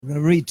We're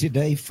going to read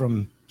today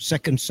from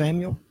 2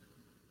 Samuel.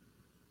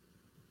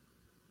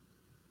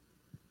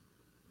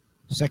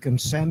 2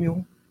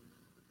 Samuel.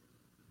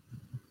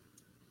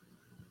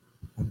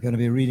 I'm going to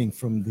be reading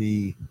from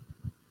the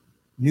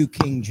New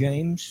King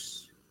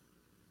James.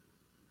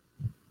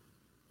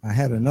 I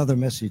had another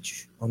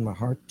message on my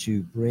heart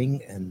to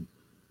bring and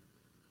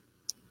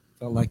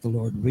felt like the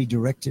Lord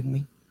redirected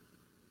me.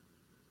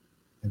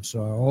 And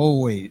so I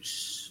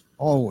always,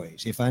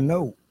 if I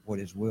know what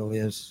His will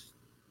is,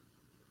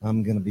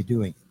 I'm going to be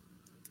doing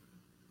it.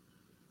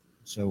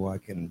 So I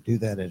can do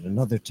that at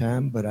another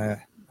time, but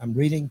I'm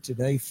reading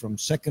today from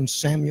 2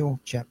 Samuel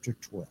chapter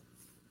 12.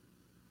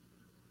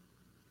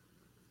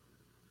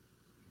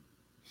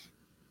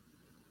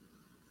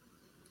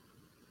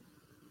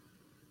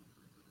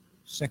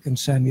 Second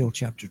Samuel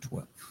chapter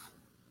 12.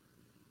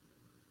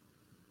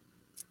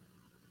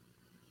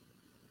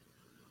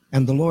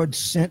 And the Lord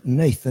sent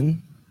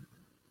Nathan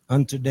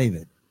unto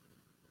David.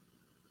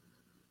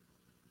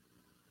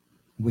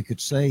 We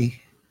could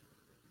say,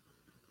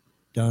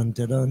 dun,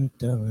 dun, dun,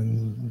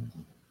 dun.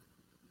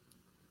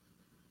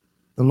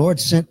 The Lord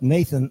sent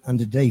Nathan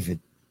unto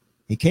David.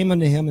 He came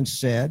unto him and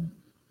said,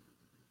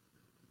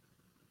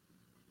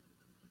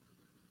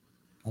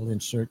 I'll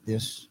insert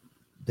this.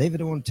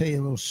 David, I want to tell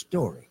you a little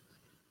story.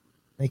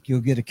 I think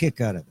you'll get a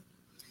kick out of it.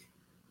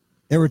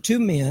 There were two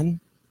men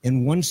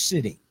in one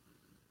city,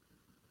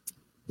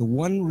 the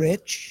one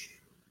rich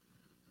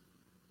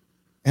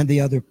and the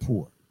other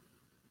poor.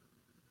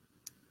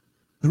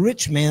 The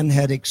rich man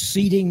had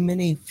exceeding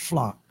many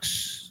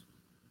flocks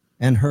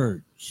and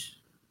herds,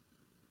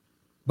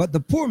 but the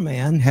poor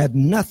man had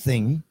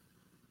nothing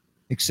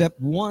except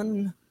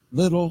one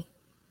little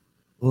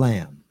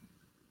lamb,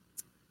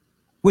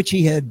 which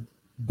he had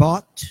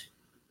bought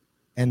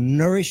and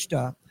nourished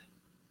up,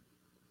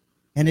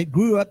 and it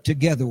grew up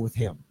together with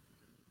him,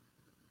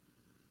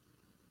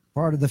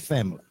 part of the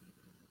family.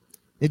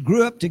 It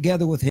grew up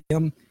together with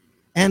him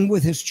and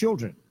with his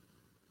children.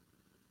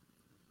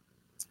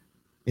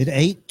 It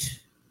ate,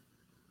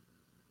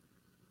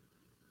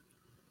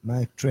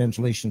 my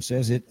translation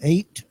says, it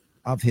ate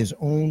of his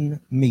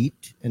own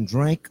meat and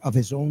drank of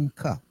his own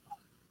cup,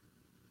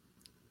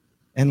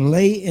 and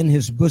lay in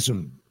his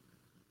bosom,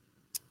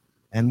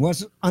 and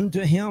was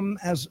unto him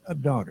as a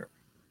daughter.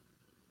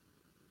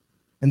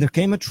 And there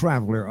came a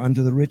traveler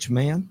unto the rich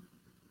man,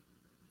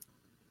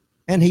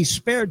 and he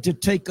spared to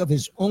take of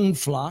his own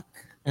flock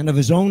and of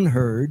his own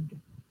herd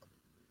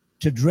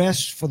to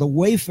dress for the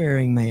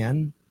wayfaring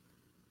man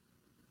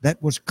that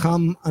was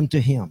come unto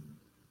him.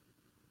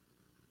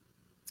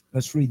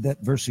 Let's read that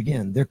verse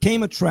again. There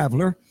came a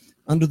traveler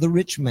unto the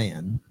rich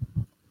man,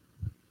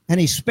 and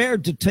he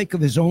spared to take of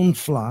his own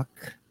flock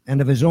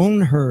and of his own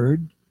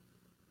herd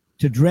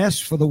to dress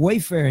for the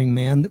wayfaring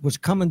man that was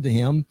coming to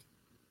him,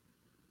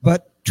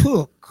 but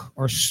took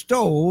or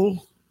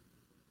stole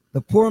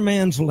the poor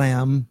man's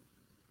lamb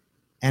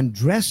and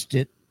dressed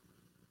it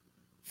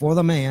for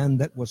the man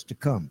that was to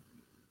come,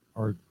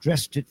 or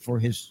dressed it for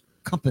his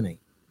company.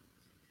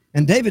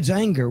 And David's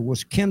anger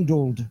was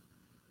kindled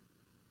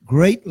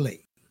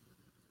greatly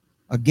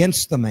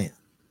against the man.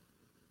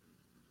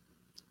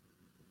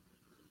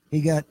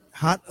 He got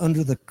hot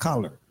under the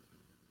collar.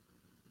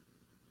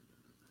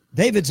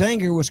 David's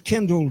anger was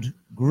kindled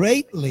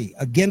greatly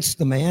against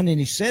the man, and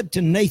he said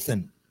to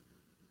Nathan,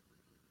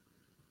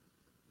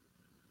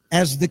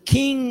 as the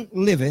king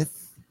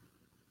liveth,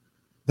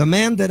 the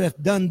man that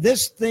hath done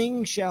this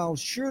thing shall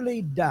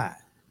surely die.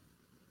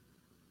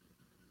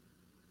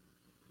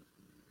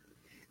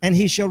 And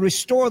he shall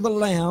restore the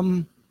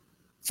lamb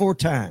 4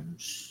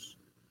 times,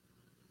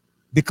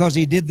 because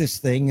he did this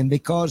thing and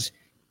because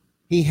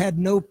he had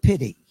no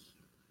pity.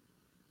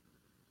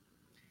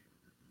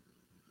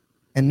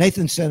 And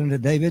Nathan said unto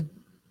David,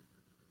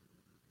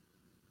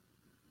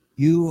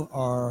 you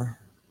are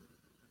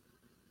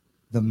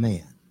the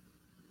man.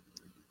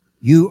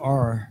 You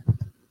are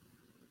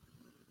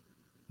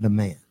the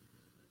man.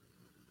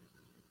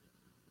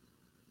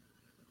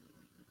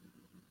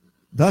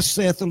 Thus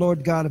saith the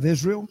Lord God of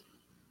Israel,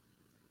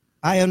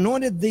 I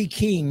anointed thee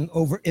king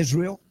over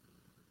Israel,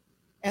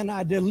 and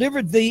I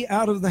delivered thee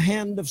out of the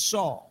hand of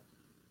Saul.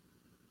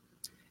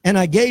 And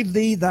I gave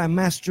thee thy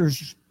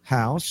master's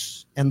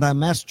house and thy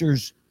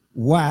master's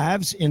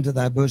wives into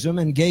thy bosom,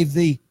 and gave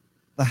thee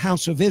the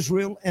house of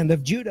Israel and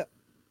of Judah.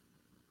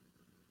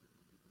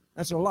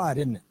 That's a lot,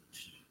 isn't it?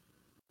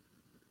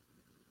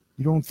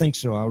 You don't think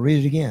so? I'll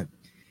read it again.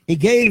 He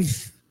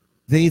gave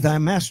thee thy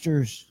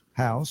master's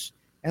house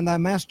and thy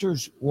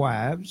master's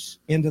wives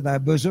into thy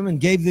bosom, and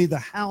gave thee the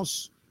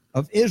house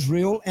of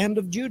Israel and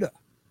of Judah,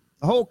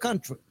 the whole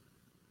country.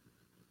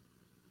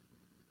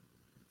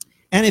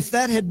 And if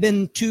that had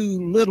been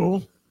too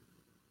little,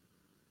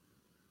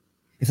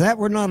 if that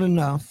were not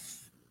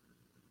enough,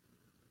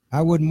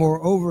 I would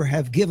moreover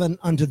have given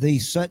unto thee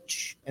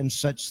such and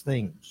such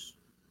things.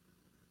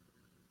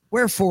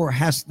 Wherefore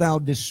hast thou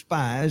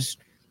despised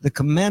the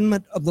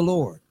commandment of the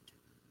Lord,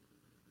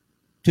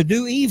 to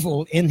do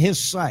evil in his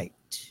sight?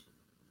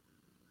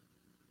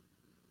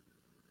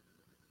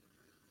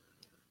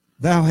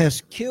 Thou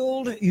hast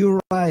killed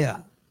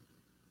Uriah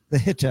the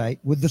Hittite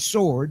with the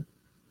sword,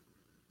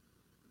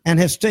 and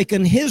hast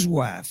taken his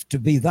wife to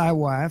be thy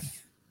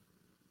wife,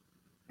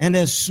 and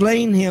hast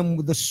slain him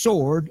with the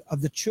sword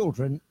of the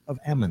children of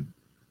Ammon.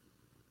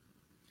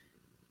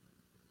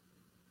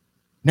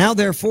 Now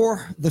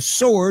therefore the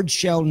sword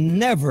shall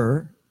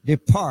never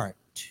depart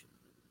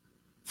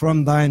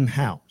from thine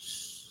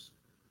house.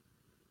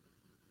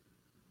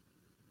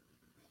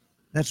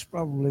 That's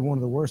probably one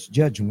of the worst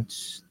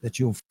judgments that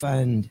you'll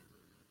find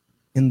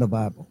in the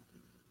Bible.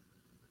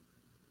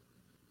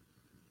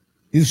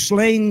 You've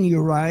slain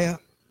Uriah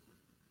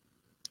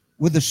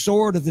with the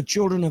sword of the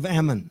children of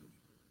Ammon.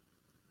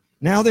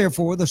 Now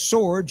therefore the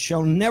sword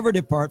shall never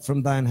depart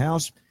from thine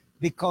house,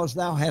 because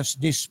thou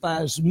hast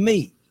despised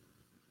me.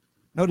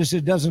 Notice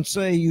it doesn't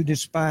say you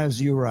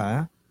despise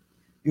Uriah.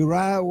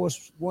 Uriah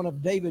was one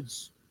of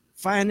David's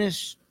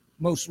finest,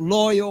 most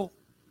loyal,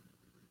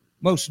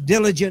 most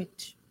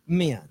diligent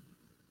men.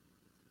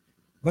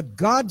 But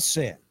God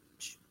said,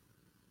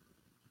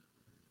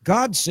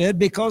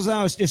 because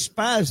thou hast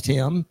despised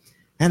him,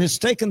 and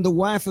hast taken the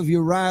wife of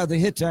Uriah the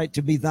Hittite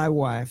to be thy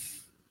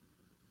wife,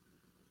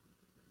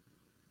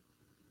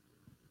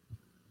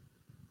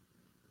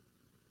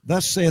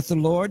 thus saith the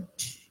Lord,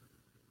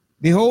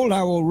 behold,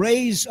 I will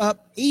raise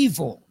up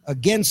evil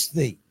against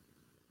thee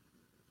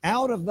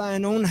out of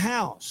thine own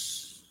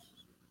house,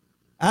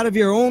 out of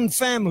your own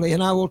family,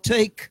 and I will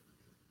take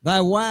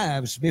thy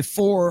wives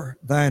before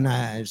thine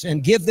eyes,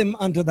 and give them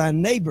unto thy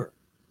neighbor,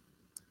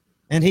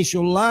 and he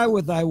shall lie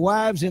with thy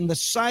wives in the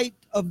sight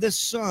of the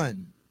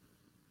sun.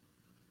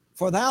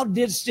 For thou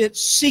didst it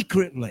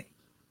secretly.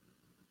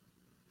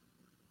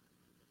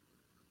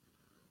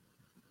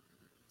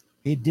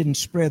 He didn't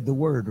spread the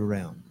word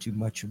around too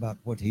much about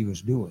what he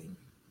was doing.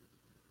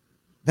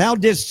 Thou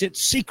didst it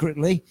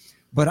secretly,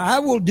 but I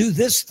will do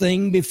this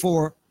thing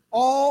before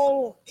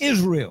all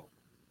Israel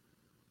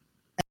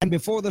and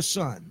before the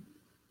sun.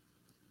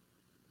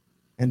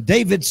 And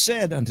David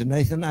said unto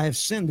Nathan, I have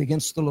sinned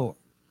against the Lord.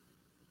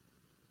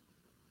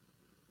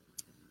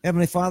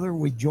 Heavenly Father,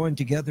 we join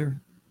together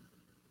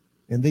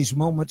in these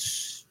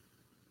moments,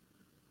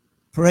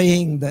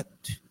 praying that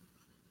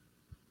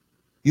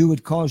you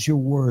would cause your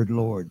word,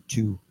 Lord,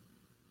 to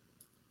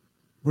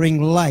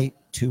bring light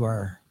to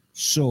our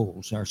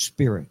souls, our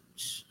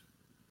spirits.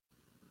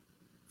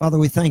 Father,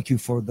 we thank you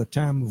for the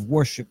time of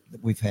worship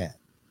that we've had.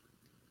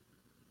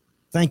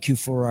 Thank you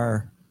for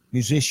our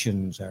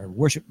musicians, our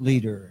worship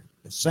leader,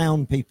 the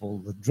sound people,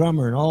 the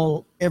drummer,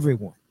 and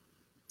everyone.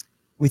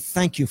 We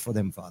thank you for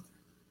them, Father.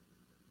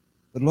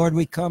 But Lord,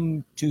 we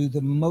come to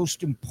the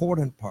most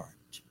important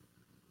part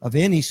of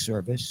any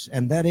service,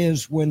 and that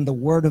is when the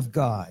word of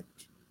God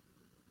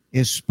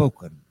is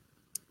spoken,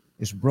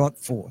 is brought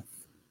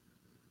forth.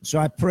 So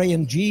I pray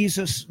in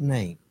Jesus'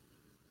 name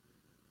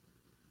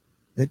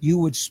that you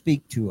would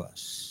speak to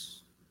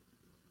us.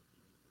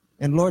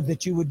 And Lord,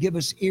 that you would give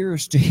us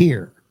ears to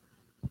hear.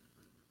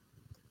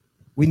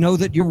 We know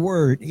that your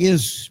word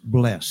is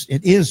blessed.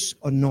 It is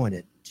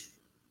anointed.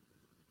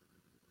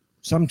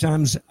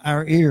 Sometimes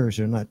our ears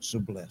are not so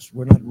blessed.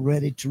 We're not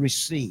ready to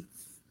receive.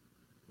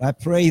 I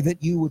pray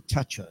that you would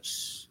touch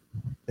us,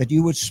 that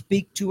you would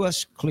speak to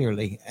us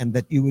clearly, and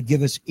that you would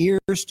give us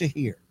ears to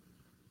hear.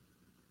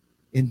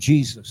 In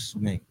Jesus'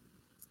 name.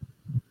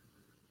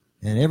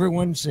 And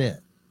everyone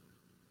said,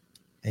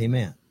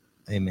 amen.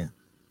 Amen.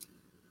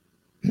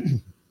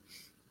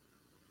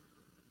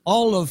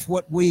 All of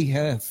what we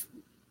have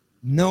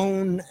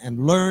known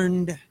and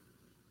learned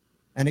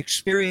and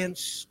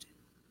experienced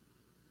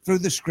through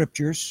the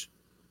scriptures,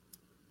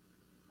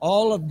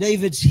 all of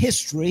David's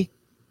history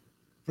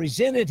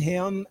presented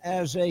him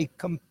as a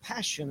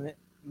compassionate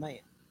man.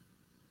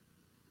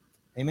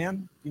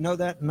 Amen? You know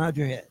that? Nod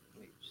your head,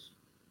 please.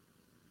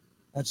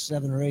 That's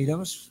 7 or 8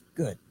 of us.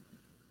 Good.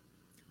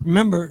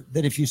 Remember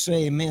that if you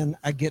say amen,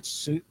 I get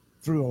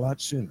through a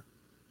lot sooner.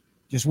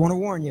 Just want to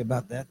warn you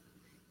about that.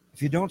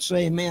 If you don't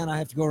say amen, I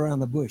have to go around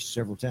the bush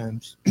several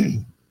times.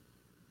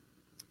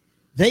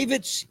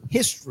 David's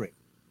history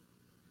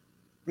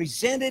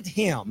presented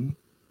him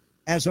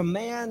as a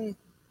man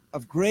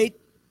of great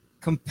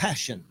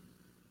compassion,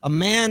 a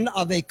man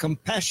of a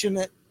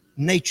compassionate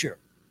nature,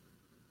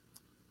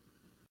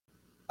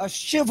 a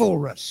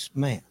chivalrous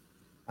man.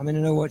 I mean, I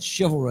know what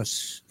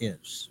chivalrous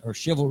is, or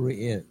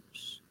chivalry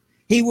is.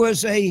 He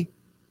was a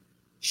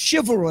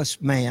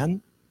chivalrous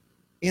man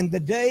in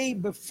the day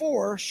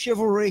before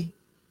chivalry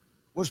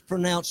was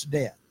pronounced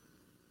dead.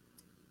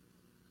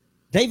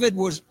 David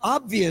was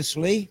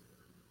obviously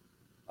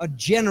a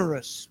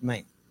generous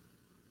man.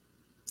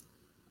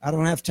 I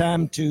don't have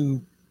time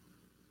to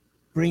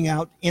bring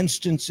out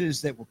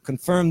instances that will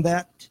confirm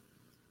that.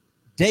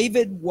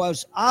 David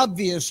was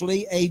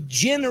obviously a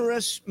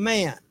generous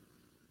man.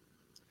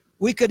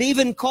 We could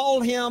even call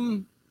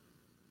him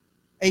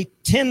a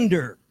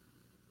tender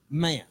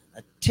man,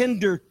 a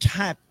tender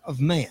type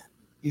of man.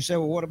 You say,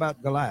 well, what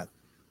about Goliath?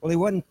 Well, he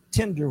wasn't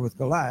tender with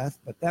Goliath,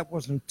 but that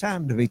wasn't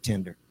time to be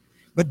tender.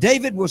 But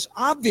David was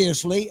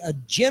obviously a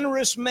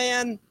generous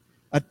man,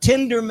 a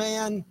tender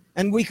man,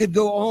 And we could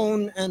go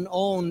on and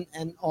on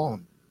and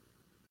on.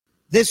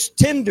 This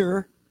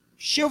tender,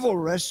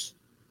 chivalrous,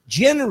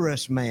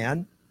 generous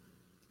man,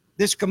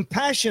 this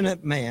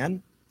compassionate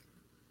man,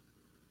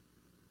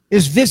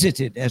 is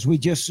visited, as we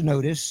just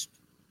noticed.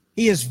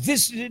 He is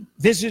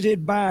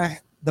visited by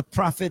the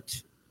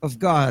prophet of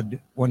God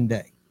one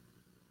day.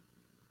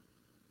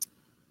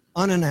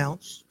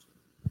 Unannounced,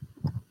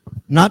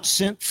 not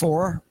sent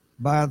for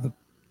by the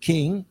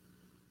king.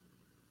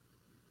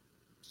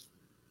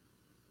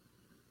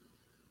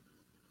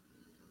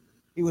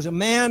 He was a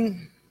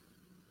man,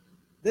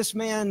 this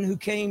man who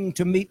came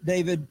to meet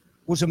David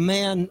was a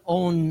man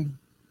on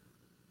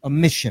a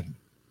mission.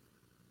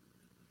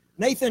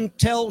 Nathan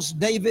tells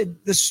David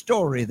the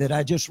story that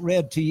I just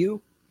read to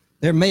you.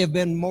 There may have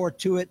been more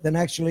to it than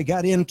actually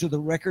got into the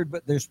record,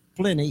 but there's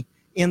plenty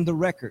in the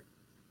record.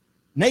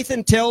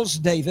 Nathan tells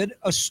David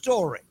a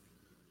story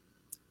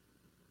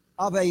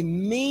of a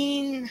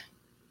mean,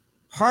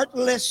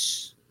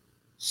 heartless,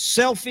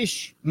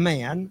 selfish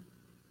man,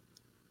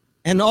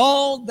 and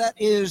all that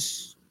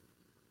is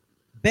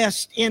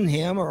best in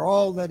him, or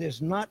all that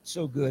is not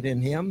so good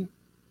in him.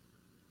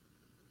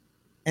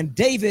 And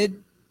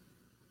David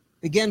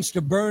begins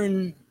to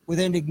burn with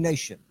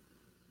indignation.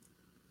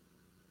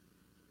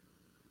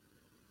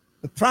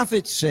 The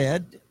prophet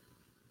said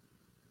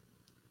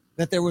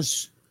that there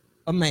was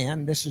a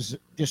man, this is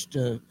just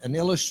an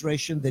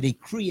illustration that he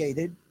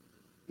created.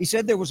 He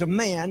said there was a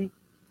man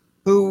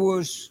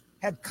who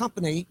had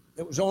company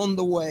that was on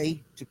the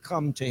way to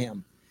come to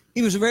him.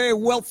 He was a very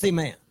wealthy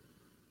man.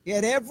 He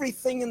had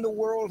everything in the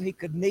world he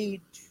could need,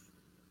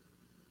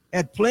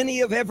 had plenty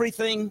of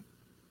everything.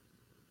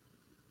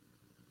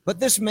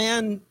 But this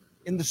man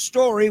in the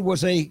story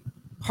was a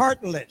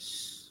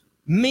heartless,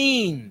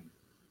 mean,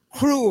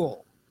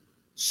 cruel,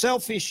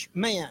 selfish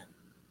man.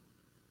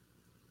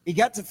 He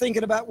got to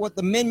thinking about what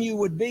the menu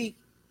would be,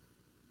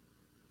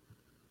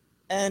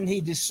 and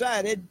he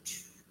decided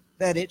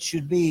that it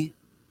should be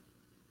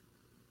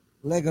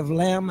leg of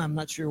lamb. I'm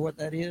not sure what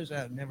that is.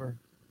 I've never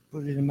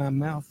put it in my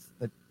mouth,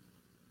 but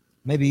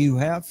maybe you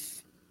have.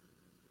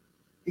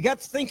 He got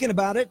to thinking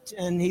about it,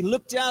 and he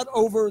looked out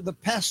over the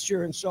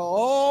pasture and saw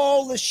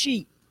all the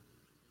sheep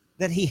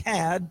that he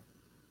had,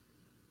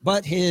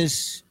 but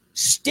his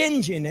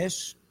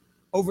stinginess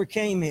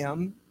overcame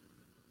him.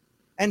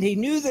 And he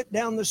knew that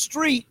down the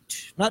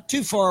street, not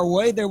too far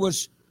away, there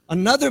was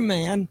another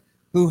man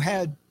who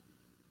had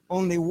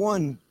only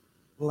one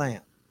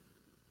lamb.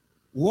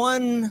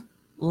 One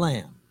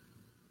lamb.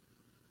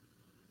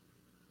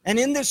 And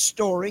in this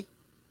story,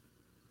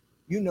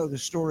 you know the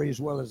story as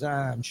well as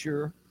I'm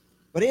sure,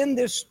 but in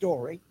this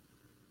story,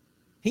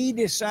 he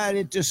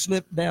decided to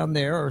slip down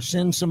there or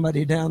send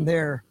somebody down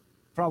there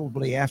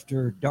probably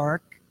after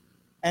dark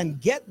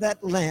and get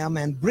that lamb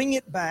and bring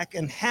it back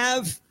and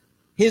have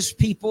his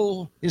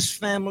people, his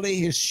family,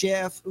 his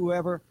chef,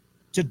 whoever,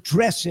 to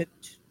dress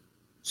it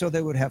so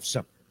they would have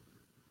supper.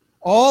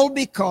 All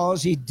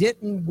because he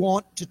didn't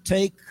want to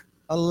take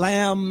a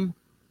lamb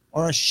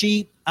or a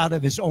sheep out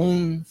of his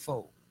own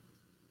fold.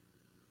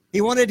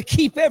 He wanted to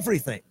keep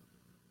everything.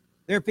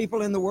 There are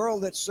people in the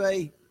world that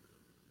say,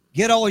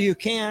 get all you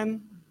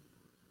can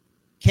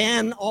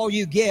all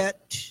you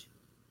get,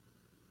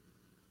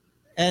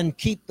 and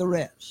keep the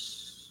rest.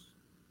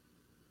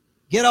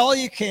 Get all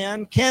you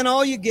can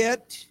all you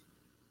get,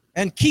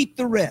 and keep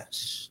the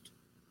rest.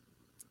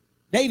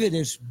 David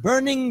is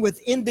burning with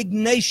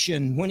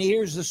indignation when he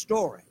hears the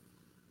story.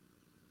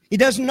 He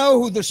doesn't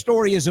know who the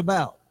story is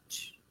about.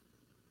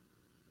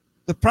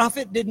 The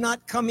prophet did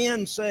not come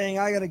in saying,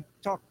 I got to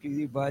talk to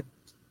you, bud.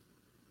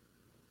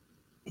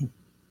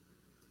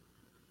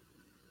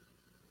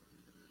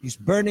 He's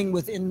burning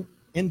with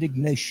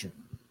indignation,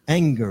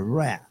 anger,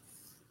 wrath.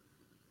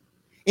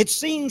 It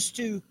seems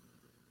to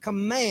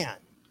command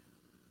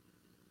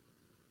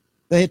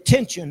the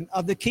attention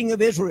of the king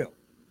of Israel.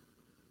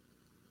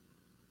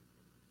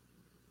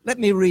 Let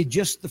me read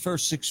just the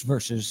first 6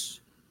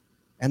 verses,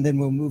 and then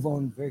we'll move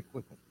on very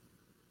quickly.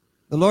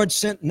 The Lord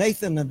sent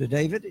Nathan unto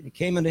David, and he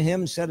came unto him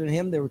and said unto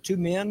him, there were 2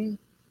 men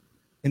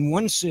in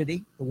one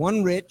city, the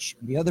one rich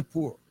and the other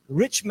poor. The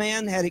rich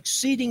man had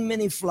exceeding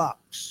many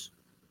flocks,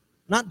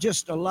 not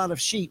just a lot of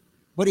sheep,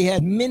 but he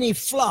had many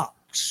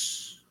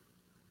flocks,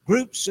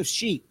 groups of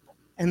sheep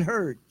and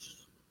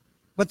herds.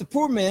 But the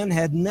poor man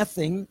had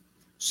nothing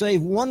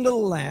save one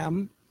little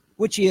lamb,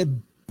 which he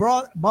had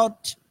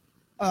bought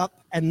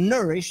up and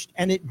nourished,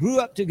 and it grew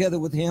up together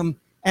with him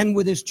and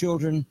with his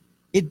children.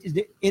 It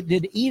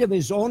did eat of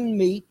his own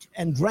meat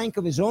and drank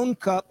of his own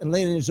cup and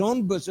lay in his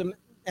own bosom,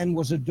 and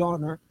was a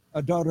daughter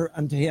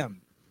unto him.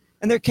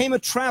 And there came a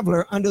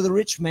traveler unto the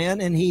rich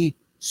man, and he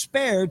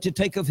spared to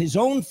take of his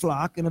own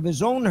flock and of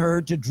his own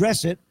herd to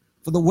dress it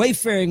for the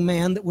wayfaring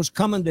man that was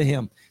coming to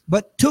him,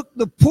 but took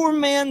the poor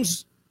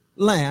man's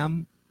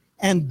lamb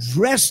and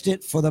dressed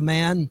it for the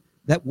man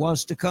that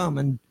was to come.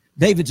 And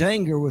David's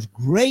anger was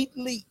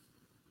greatly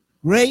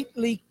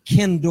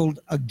kindled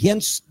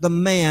against the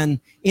man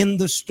in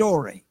the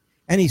story.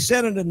 And he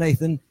said unto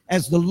Nathan,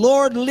 as the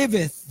Lord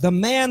liveth, the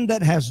man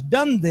that has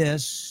done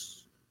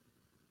this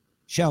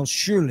shall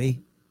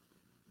surely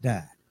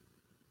die.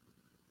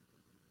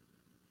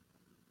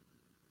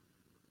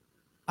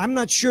 I'm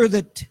not sure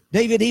that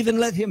David even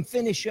let him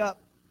finish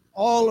up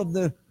all of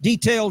the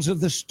details of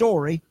the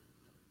story,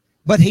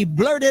 but he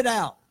blurted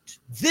out,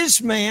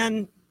 "This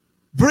man,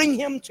 bring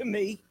him to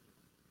me.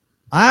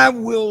 I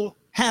will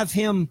have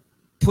him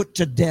put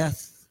to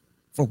death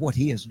for what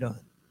he has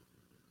done."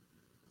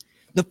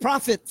 The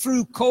prophet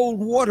threw cold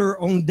water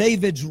on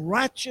David's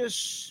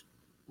righteous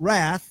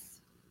wrath,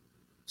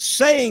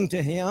 saying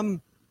to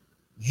him,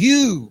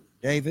 "You,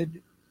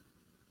 David,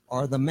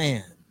 are the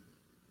man.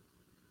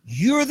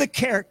 You're the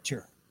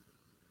character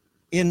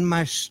in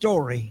my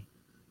story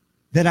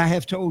that I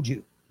have told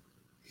you."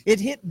 It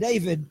hit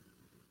David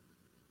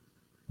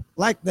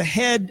like the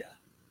head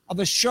of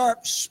a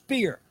sharp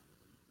spear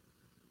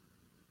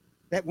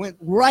that went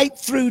right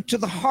through to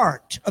the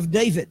heart of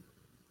David.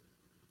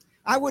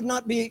 I would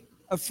not be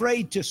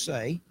afraid to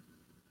say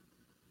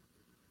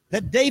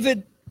that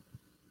David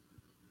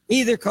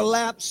either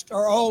collapsed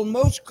or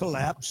almost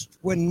collapsed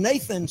when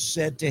Nathan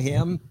said to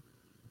him,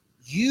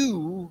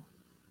 "You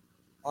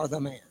are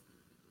the man."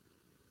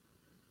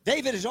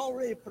 David has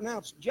already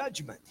pronounced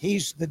judgment.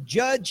 He's the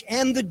judge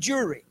and the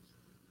jury.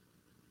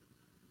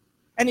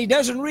 And he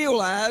doesn't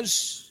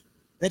realize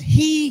that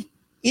he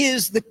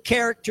is the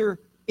character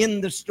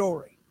in the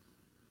story.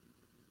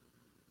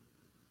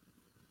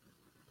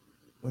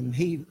 When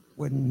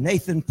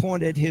Nathan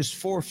pointed his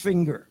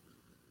forefinger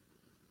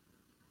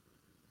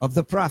of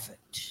the prophet,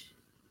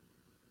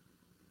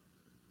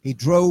 he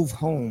drove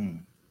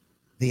home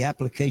the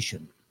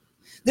application.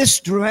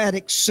 This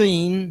dramatic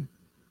scene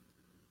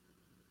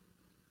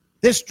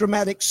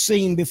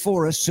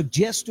before us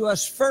suggests to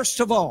us, first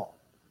of all,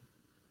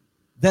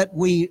 that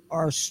we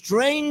are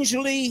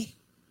strangely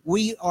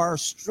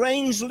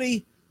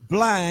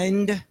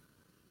blind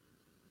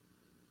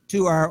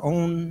to our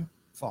own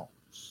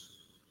faults.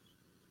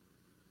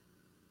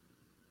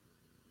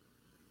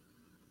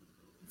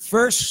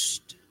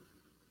 First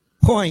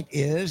point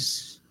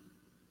is,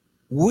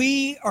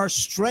 we are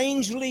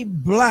strangely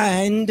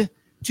blind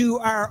to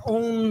our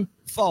own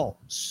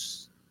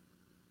faults.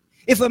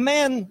 If a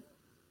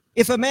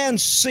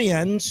man's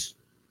sins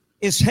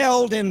is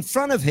held in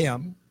front of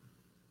him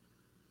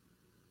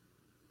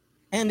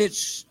and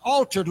it's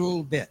altered a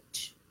little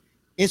bit,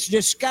 it's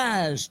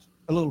disguised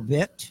a little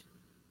bit,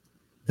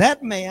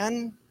 that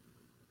man,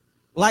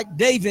 like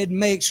David,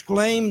 may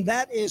exclaim,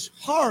 "That is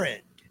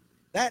horrid,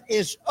 that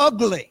is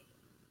ugly,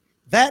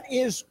 that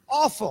is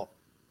awful."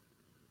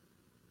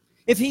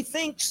 If he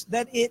thinks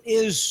that it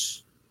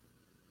is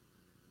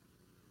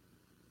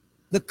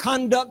the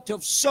conduct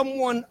of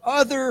someone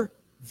other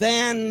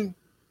than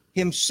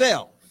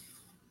himself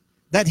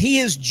that he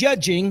is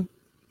judging,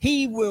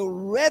 he will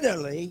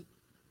readily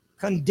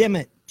condemn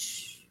it.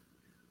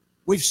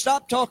 We've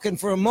stopped talking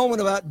for a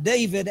moment about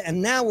David,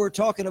 and now we're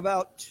talking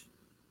about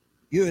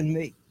you and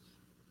me,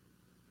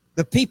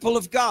 the people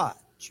of God.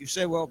 You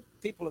say, "Well,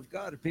 people of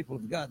God are people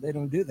of God. They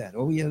don't do that."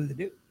 Oh, yeah, they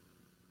do.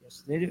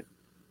 Yes, they do.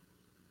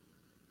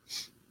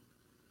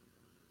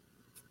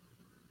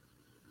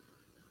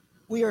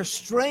 We are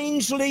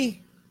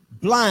strangely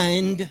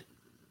blind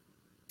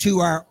to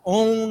our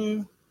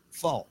own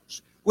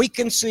faults. We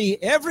can see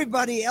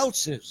everybody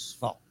else's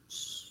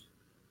faults,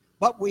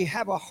 but we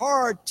have a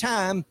hard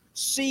time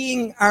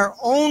seeing our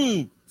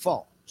own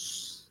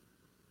faults.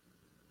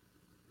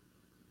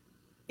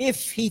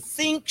 If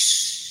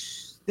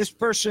this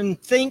person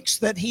thinks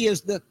that he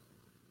is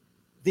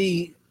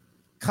the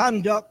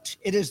conduct,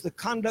 it is the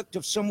conduct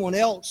of someone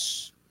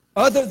else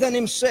other than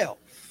himself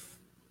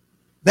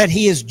that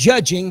he is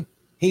judging,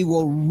 he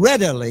will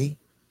readily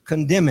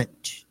condemn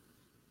it.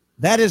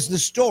 That is the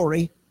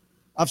story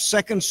of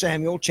 2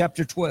 Samuel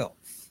chapter 12.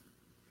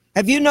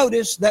 Have you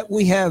noticed that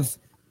we have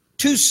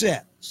two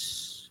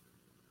sets?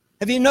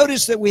 Have you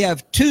noticed that we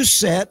have two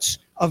sets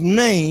of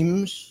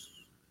names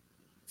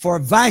for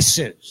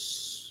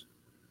vices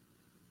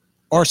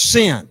or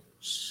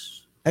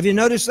sins? Have you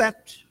noticed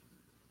that?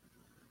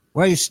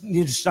 Well, you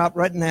need to stop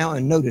right now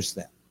and notice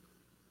that.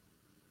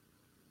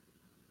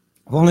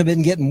 I've only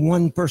been getting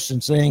one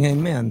person saying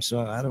amen, so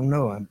I don't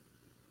know.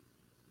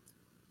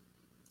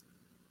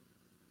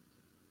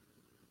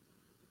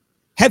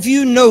 Have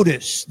you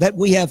noticed that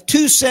we have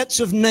two sets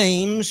of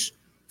names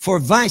for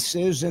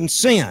vices and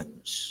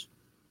sins?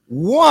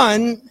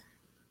 One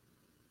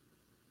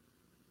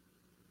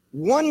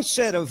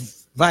set of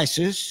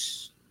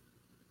vices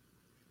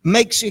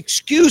makes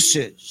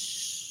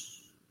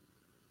excuses.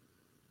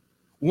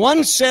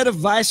 One set of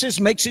vices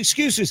makes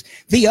excuses.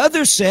 The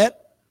other set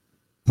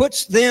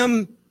puts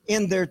them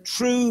in their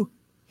true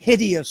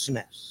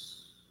hideousness.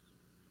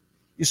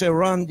 You say,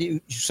 "Ron, you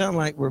sound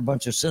like we're a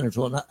bunch of sinners."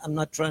 Well, I'm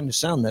not trying to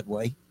sound that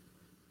way.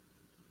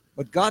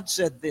 But God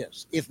said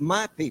this: "If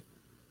my people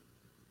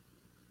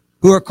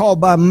who are called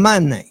by my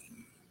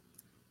name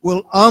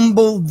will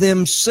humble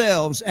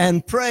themselves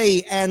and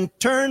pray and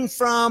turn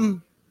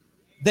from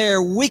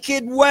their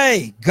wicked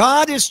way."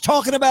 God is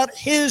talking about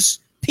his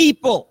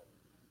people.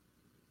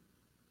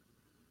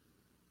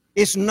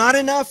 It's not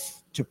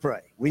enough to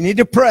pray. We need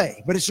to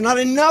pray, but it's not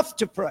enough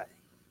to pray.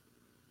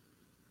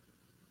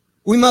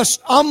 We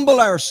must humble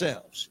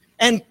ourselves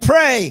and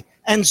pray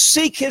and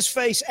seek His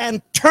face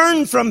and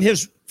turn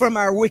from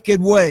our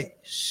wicked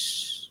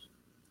ways.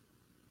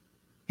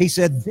 He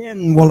said,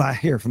 then will I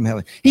hear from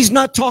heaven. He's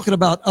not talking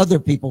about other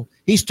people.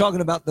 He's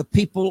talking about the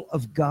people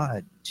of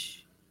God.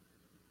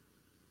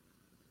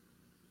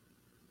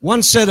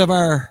 One set of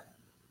our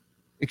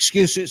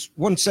excuses,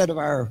 one set of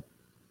our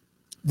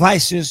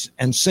vices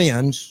and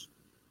sins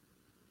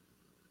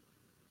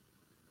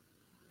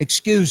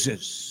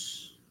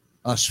excuses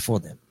us for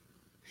them.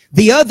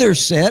 The other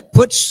set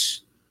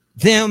puts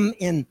them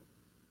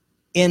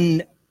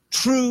in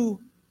true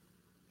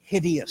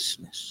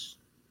hideousness.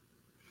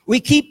 We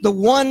keep the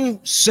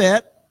one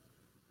set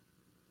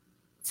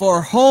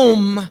for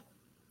home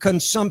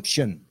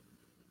consumption.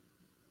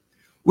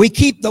 We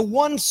keep the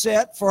one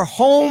set for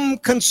home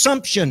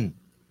consumption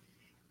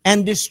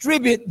and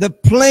distribute the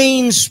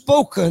plain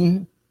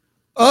spoken,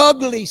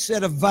 ugly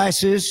set of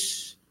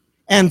vices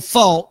and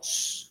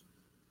faults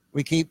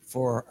we keep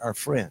for our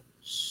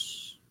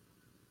friends.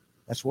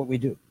 That's what we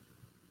do. You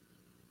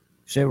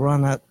say,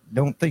 Ron, I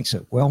don't think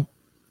so. Well,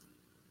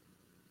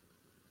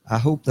 I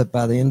hope that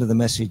by the end of the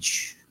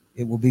message,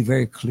 it will be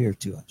very clear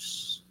to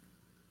us.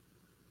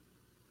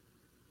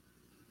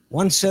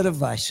 One set of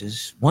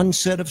vices, one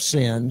set of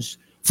sins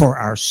for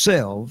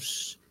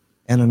ourselves,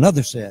 and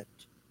another set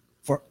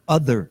for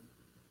other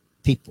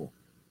people.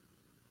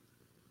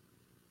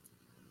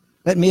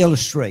 Let me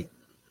illustrate.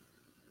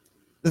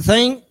 The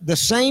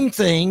same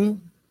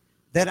thing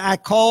that I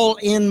call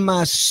in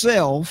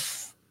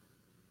myself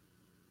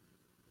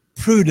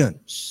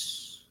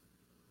prudence.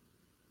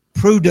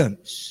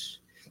 Prudence.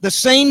 The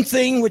same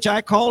thing which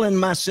I call in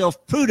myself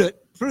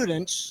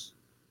prudence,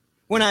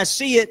 when I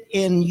see it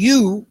in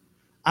you,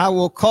 I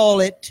will call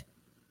it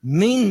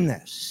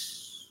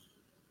meanness.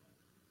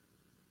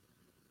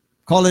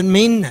 Call it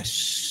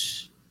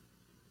meanness.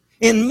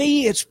 In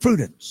me, it's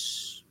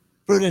prudence.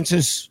 Prudence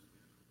is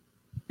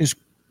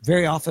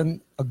very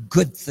often a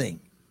good thing.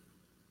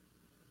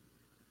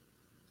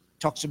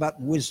 Talks about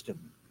wisdom.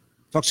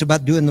 Talks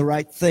about doing the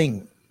right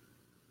thing.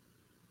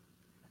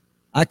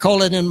 I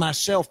call it in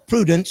myself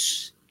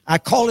prudence. I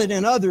call it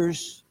in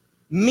others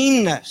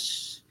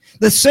meanness.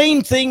 The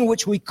same thing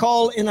which we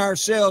call in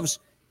ourselves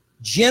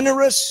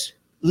generous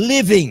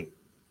living.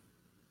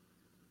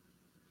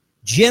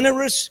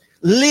 Generous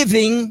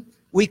living,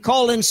 we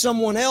call in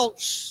someone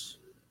else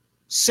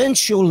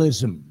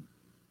sensualism.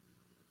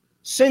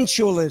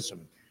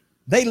 Sensualism.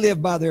 They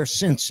live by their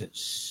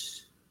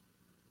senses.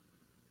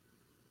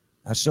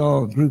 I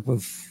saw a group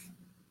of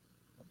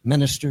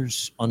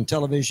ministers on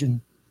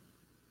television,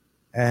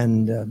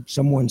 and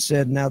someone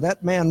said, now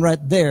that man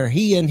right there,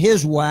 he and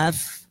his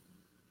wife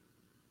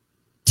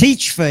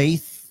teach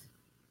faith,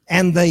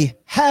 and they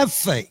have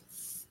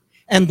faith,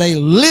 and they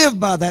live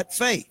by that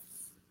faith.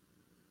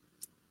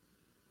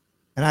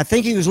 And I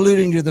think he was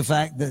alluding to the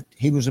fact that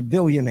he was a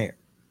billionaire,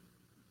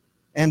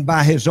 and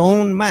by his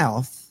own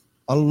mouth,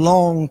 a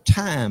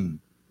long-time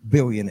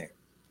billionaire,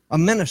 a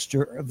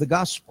minister of the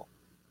gospel.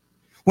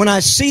 When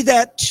I see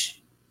that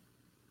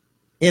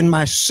in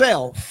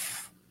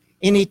myself,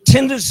 any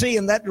tendency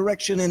in that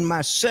direction in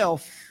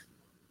myself,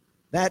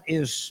 that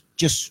is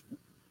just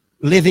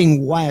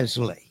living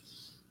wisely.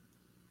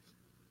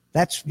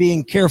 That's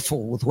being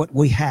careful with what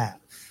we have.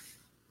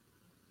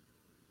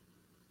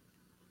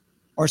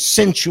 Or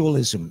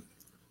sensualism.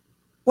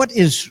 What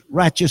is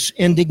righteous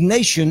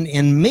indignation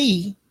in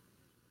me?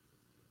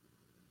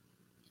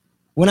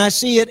 When I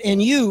see it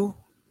in you,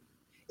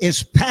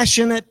 is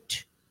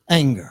passionate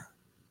anger.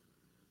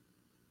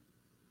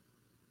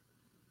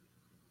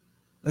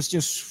 Let's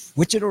just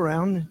switch it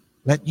around.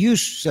 Let you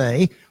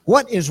say,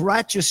 what is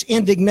righteous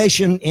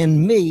indignation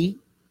in me?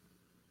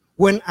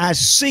 When I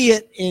see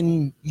it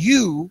in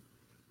you,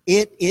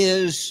 it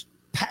is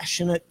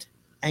passionate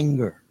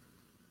anger.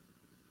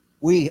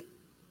 We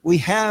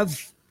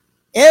have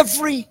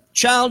every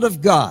child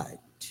of God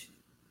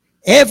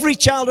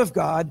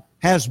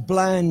has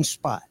blind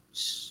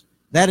spots.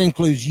 That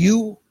includes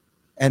you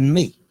and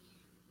me.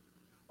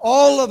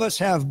 All of us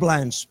have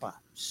blind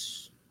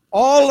spots.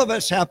 All of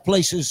us have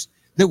places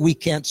that we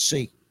can't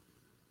see.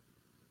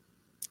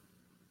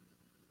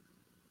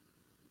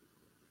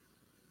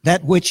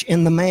 That which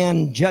in the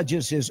man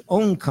judges his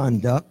own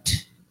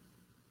conduct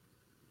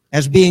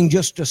as being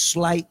just a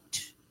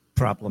slight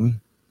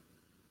problem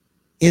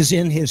is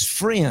in his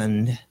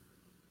friend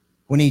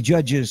when he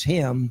judges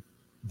him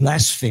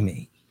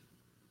blasphemy.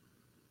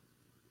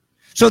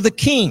 So the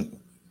king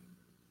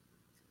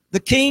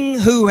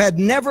who had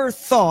never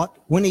thought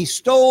when he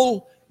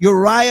stole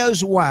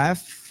Uriah's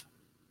wife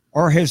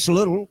or his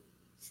little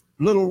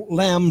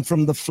lamb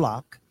from the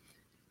flock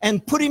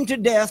and put him to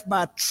death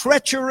by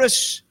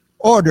treacherous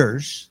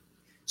orders,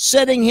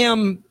 setting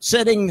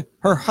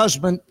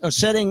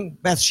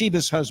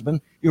Bathsheba's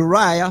husband,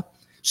 Uriah,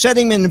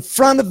 setting him in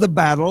front of the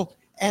battle,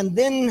 and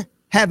then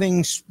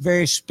having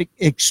very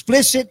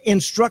explicit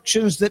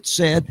instructions that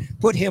said,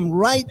 put him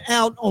right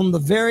out on the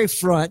very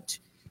front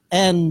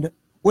and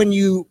when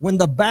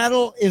the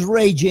battle is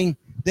raging,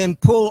 then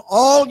pull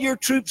all your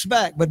troops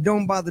back, but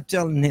don't bother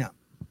telling him.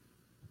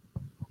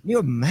 Can you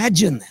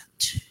imagine that?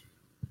 It's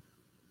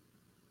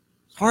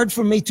hard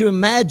for me to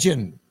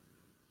imagine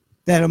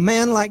that a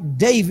man like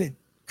David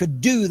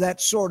could do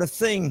that sort of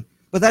thing.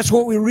 But that's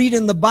what we read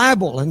in the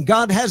Bible, and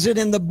God has it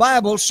in the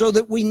Bible so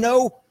that we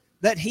know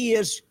that he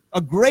is a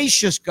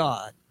gracious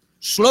God,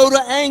 slow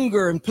to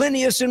anger and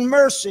plenteous in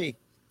mercy,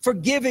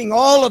 forgiving,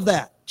 all of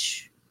that.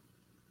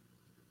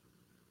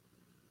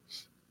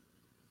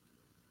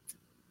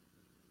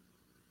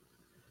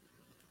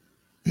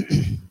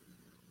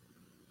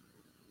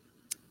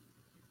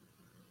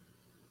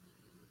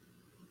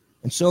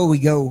 And so we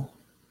go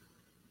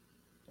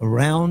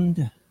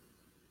around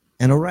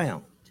and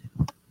around,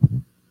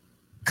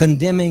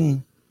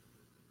 condemning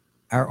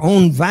our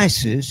own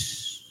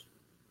vices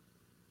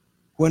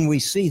when we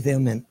see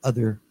them in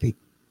other people.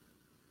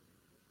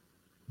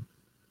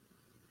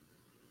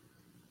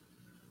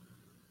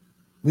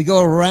 We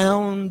go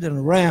around and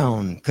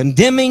around,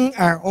 condemning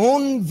our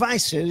own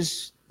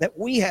vices that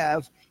we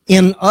have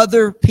in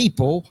other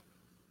people,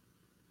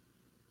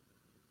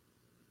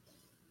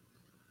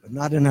 but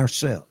not in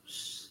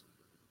ourselves.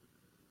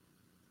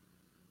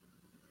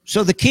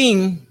 So the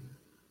king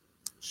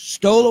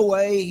stole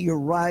away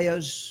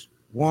Uriah's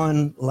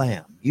one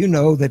lamb. You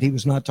know that he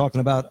was not talking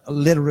about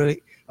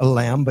literally a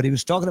lamb, but he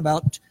was talking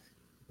about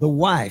the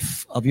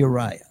wife of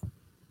Uriah.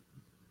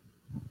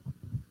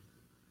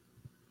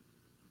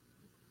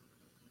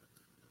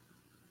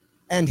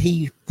 And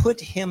he put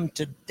him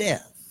to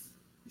death.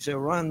 You say,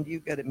 Ron, you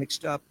got it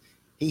mixed up.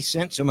 He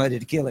sent somebody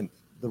to kill him.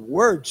 The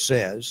word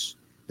says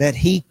that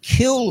he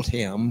killed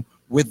him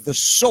with the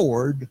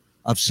sword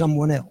of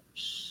someone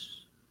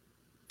else.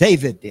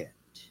 David did.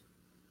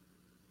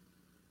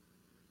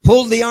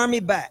 Pulled the army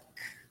back.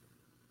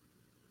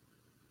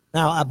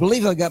 Now, I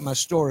believe I got my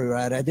story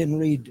right. I didn't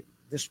read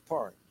this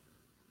part.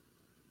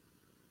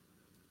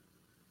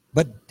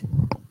 But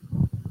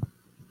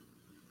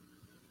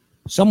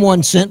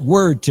someone sent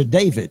word to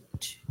David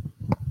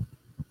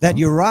that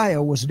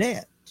Uriah was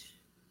dead.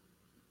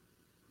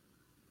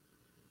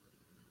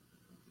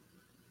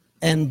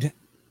 And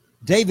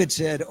David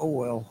said, oh,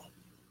 well,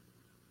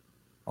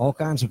 all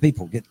kinds of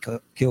people get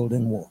killed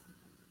in war.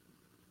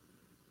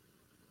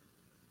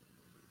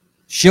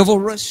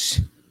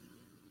 Chivalrous,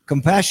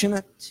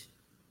 compassionate,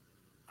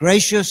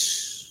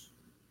 gracious,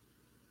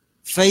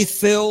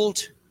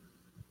 faith-filled.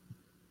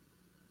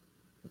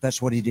 But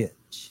that's what he did.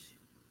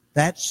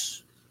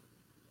 That's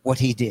what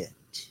he did.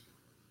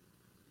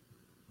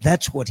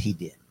 That's what he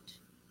did.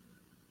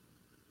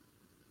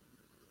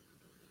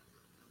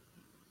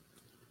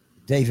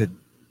 David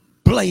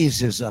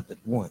blazes up at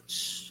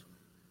once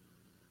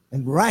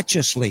and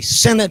righteously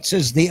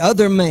sentences the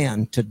other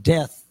man to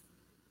death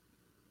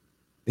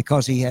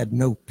because he had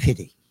no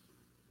pity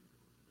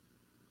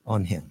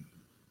on him.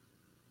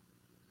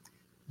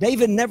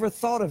 David never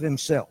thought of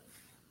himself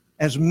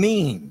as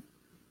mean,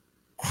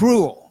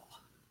 cruel,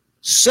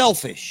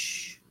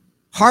 selfish,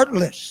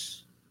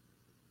 heartless.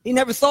 He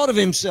never thought of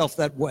himself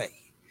that way.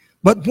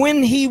 But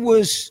when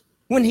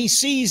he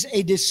sees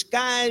a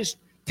disguised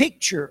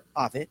picture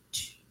of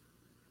it,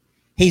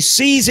 he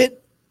sees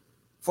it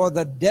for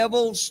the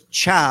devil's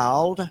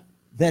child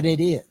that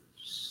it is.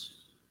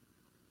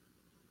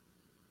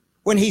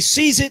 When he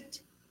sees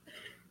it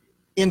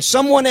in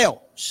someone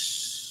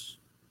else,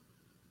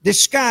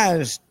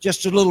 disguised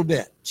just a little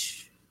bit,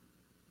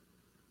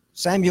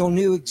 Samuel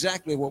knew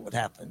exactly what would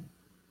happen.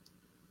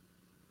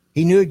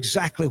 He knew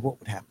exactly what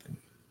would happen.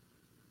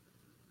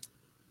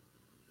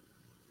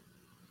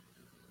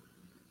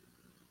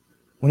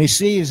 When he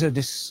sees a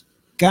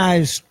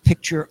disguised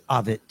picture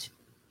of it,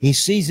 he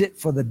sees it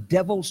for the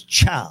devil's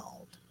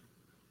child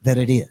that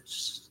it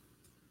is.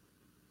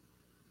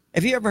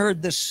 Have you ever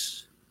heard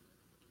this?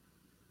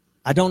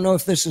 I don't know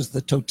if this is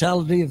the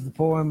totality of the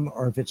poem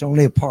or if it's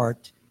only a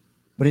part,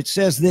 but it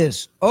says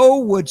this: oh,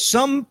 would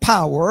some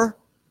power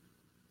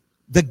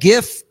the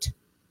gift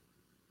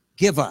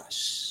give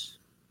us?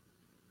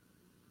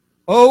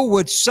 Oh,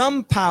 would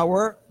some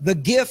power the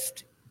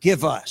gift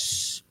give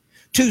us,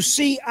 to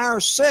see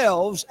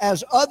ourselves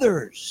as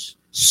others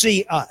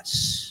see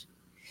us.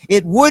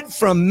 It would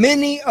from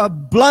many a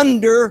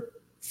blunder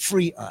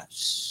free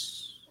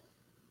us.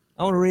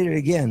 I want to read it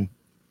again.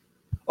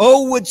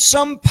 Oh, would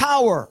some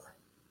power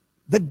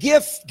the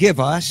gift give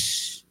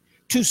us,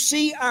 to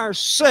see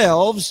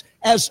ourselves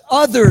as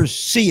others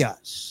see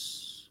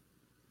us.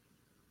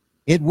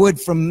 It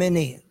would from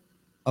many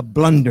a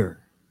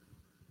blunder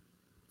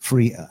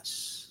free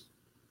us.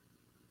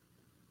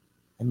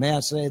 And may I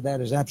say that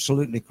is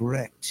absolutely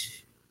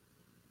correct.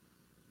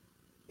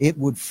 It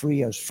would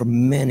free us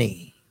from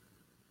many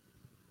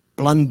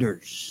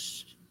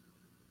blunders,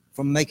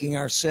 from making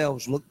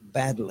ourselves look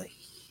badly.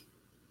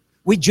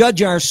 We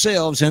judge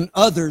ourselves and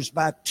others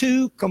by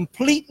two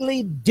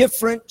completely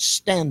different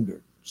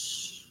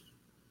standards.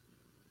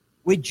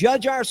 We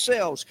judge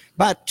ourselves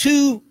by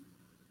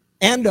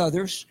and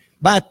others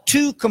by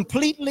two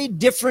completely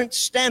different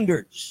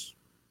standards.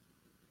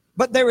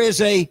 But there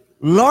is a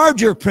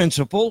larger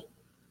principle,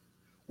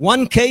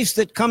 one case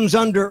that comes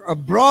under a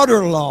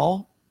broader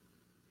law,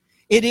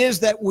 it is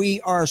that we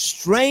are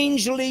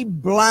strangely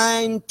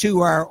blind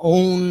to our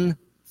own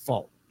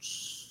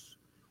faults.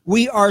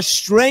 We are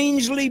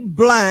strangely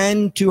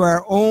blind to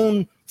our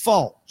own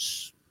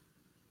faults.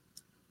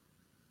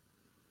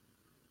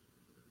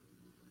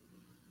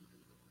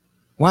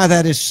 Why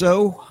that is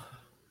so,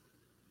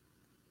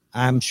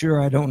 I'm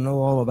sure I don't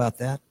know all about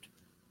that.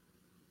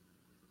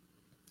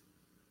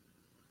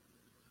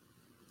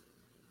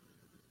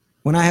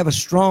 When I have a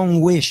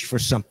strong wish for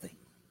something,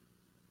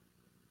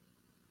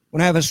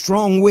 when I have a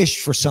strong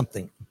wish for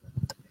something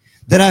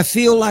that I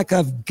feel like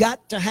I've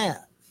got to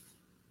have,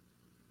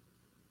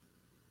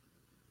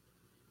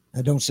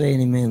 I don't say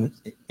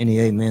any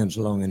amens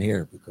along in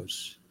here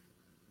because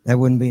that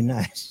wouldn't be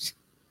nice.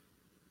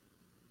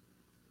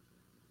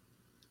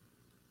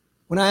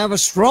 When I have a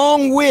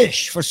strong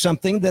wish for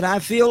something that I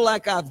feel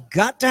like I've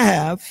got to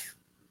have,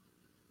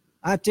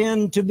 I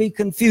tend to be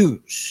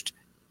confused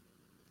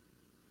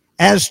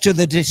as to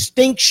the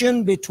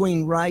distinction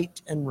between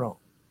right and wrong.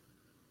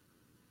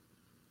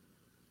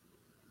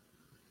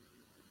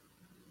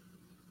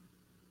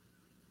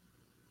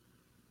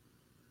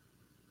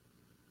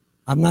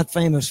 I'm not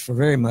famous for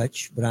very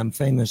much, but I'm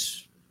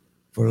famous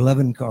for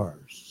 11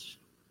 cars.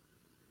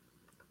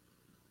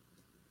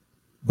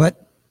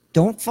 But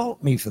don't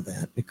fault me for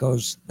that,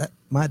 because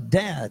my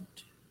dad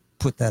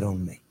put that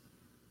on me.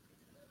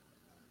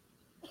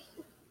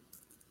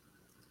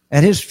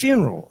 At his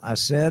funeral, I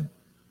said,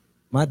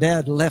 my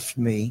dad left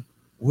me,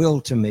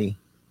 willed to me,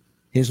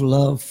 his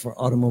love for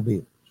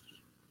automobiles.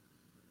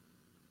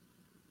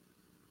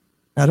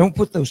 Now, don't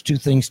put those two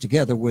things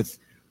together with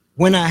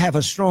when I have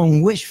a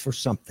strong wish for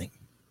something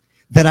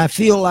that I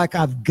feel like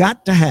I've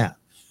got to have.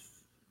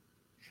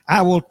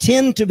 I will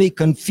tend to be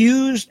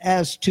confused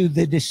as to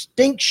the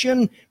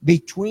distinction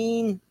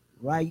between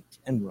right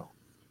and wrong.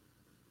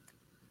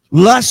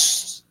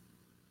 Lust,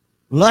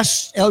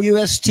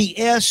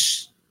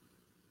 L-U-S-T-S,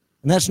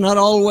 and that's not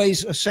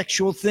always a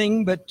sexual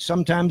thing, but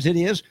sometimes it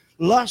is.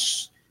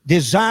 Lust,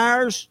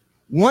 desires,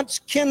 once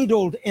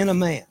kindled in a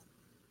man,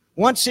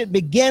 once it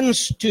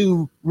begins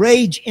to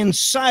rage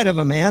inside of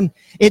a man,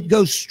 it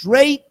goes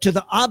straight to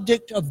the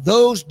object of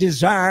those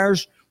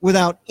desires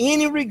without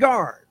any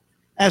regard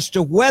as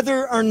to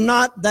whether or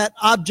not that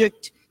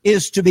object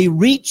is to be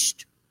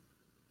reached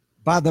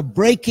by the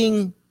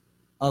breaking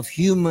of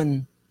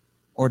human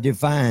or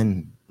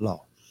divine laws.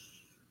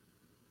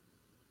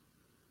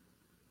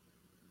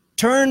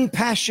 Turn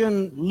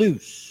passion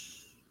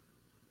loose.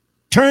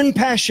 Turn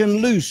passion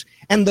loose.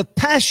 And the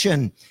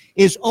passion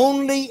is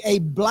only a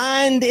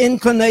blind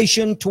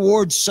inclination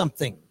towards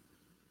something.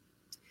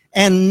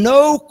 And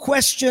no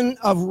question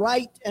of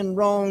right and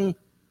wrong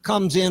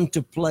comes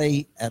into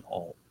play at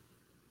all.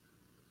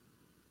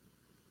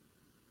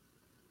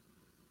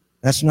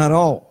 That's not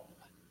all.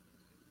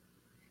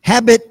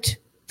 Habit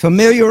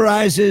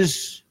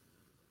familiarizes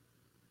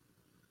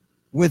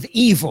with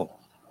evil,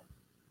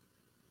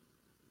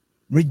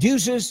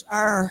 reduces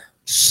our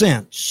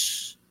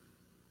sense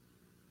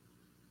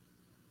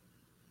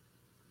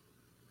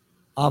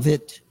of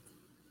it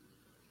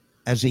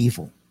as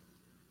evil.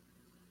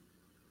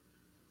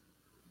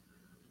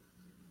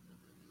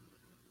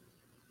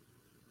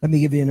 Let me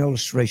give you an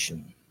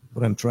illustration of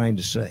what I'm trying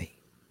to say.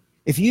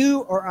 If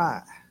you or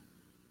I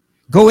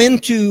go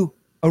into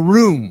a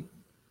room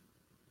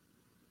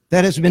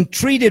that has been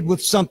treated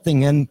with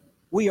something and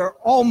we are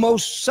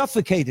almost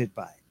suffocated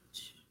by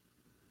it,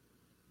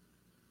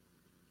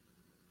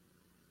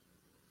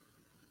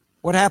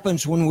 what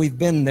happens when we've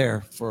been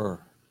there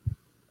for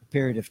a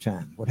period of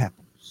time? What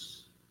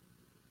happens?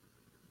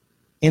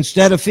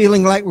 Instead of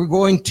feeling like we're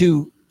going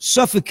to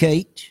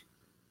suffocate,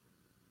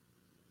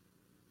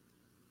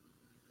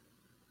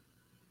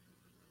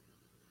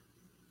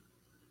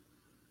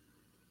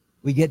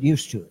 we get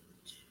used to it.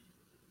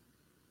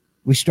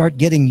 We start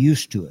getting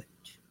used to it.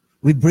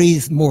 We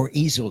breathe more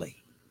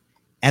easily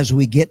as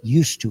we get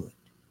used to it.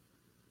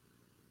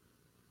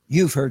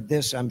 You've heard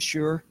this, I'm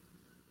sure.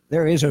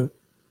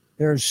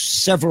 There's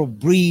several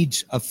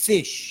breeds of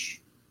fish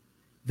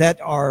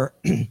that are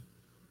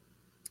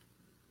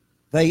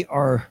they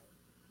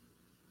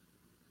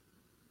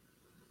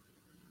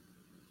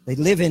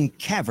live in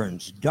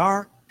caverns,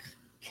 dark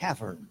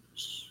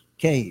caverns,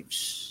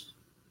 caves,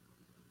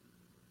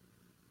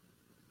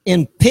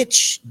 in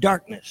pitch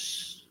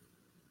darkness.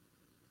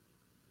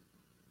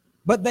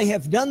 But they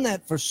have done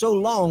that for so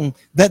long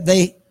that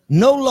they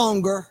no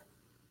longer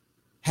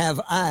have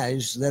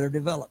eyes that are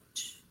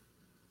developed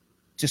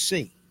to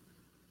see.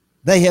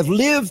 They have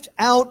lived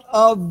out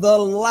of the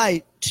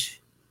light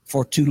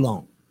for too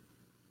long.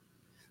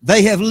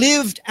 They have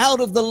lived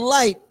out of the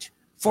light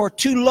for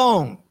too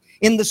long.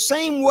 In the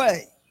same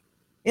way,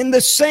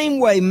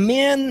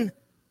 men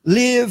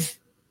live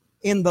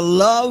in the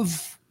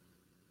love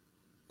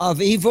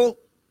of evil,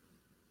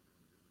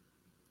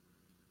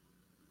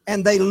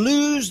 and they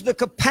lose the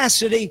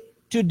capacity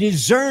to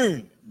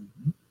discern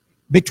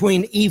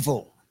between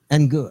evil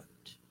and good.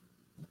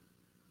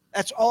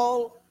 That's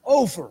all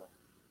over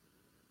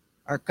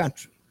our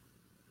country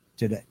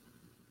today.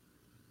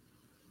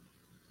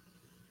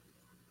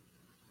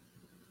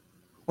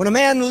 When a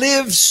man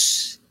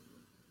lives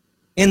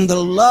in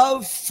the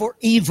love for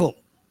evil,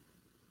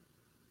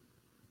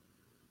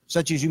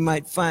 such as you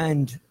might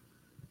find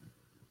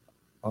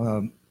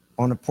on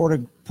a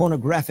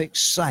pornographic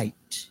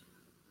site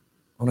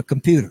on a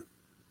computer.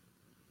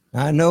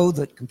 Now, I know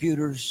that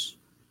computers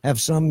have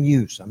some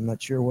use. I'm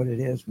not sure what it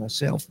is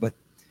myself, but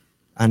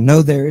I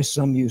know there is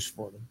some use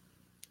for them.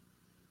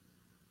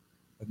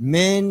 But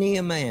many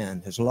a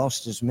man has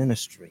lost his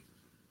ministry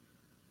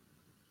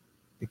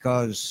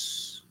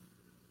because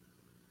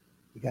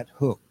he got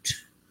hooked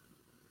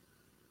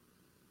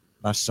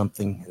by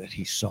something that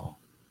he saw.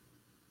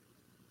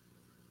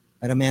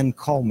 I had a man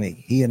call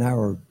me. He and I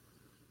were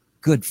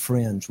good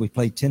friends. We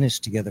played tennis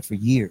together for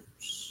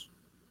years.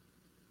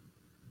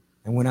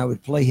 And when I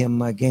would play him,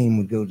 my game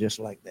would go just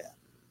like that.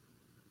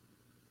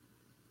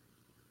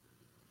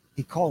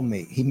 He called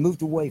me. He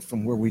moved away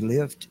from where we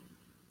lived.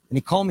 And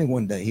he called me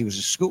one day. He was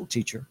a school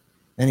teacher.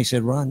 And he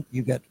said, Ron,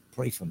 you got to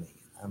pray for me.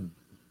 I'm in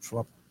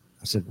trouble.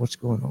 I said, what's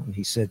going on?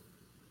 He said,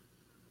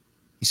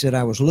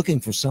 I was looking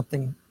for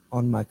something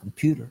on my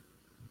computer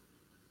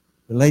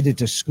related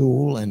to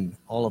school and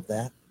all of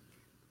that.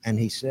 And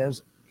he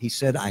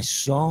said, I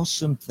saw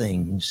some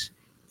things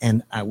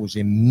and I was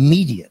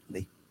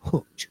immediately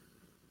hooked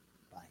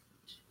by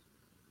it.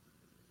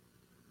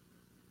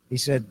 He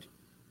said,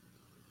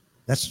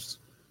 this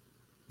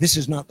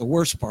is not the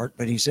worst part,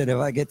 but he said, if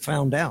I get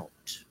found out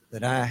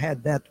that I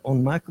had that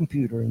on my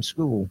computer in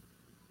school,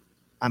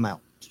 I'm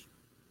out.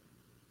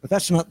 But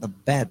that's not the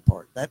bad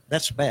part.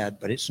 That's bad,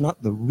 but it's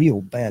not the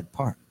real bad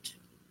part.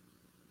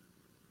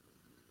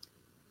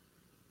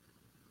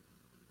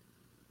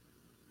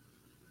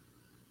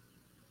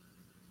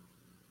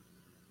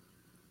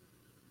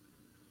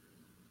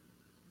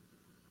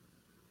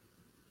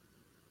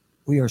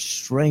 We are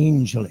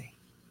strangely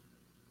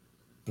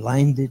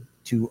blinded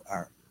to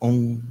our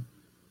own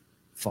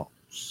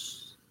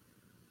faults.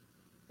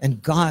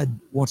 And God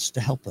wants to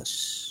help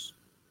us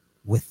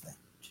with that.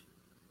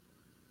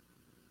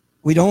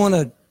 We don't want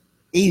to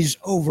ease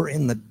over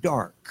in the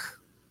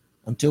dark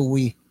until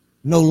we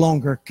no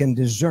longer can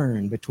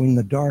discern between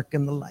the dark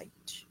and the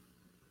light.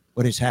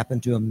 What has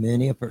happened to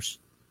many a person.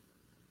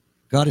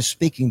 God is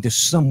speaking to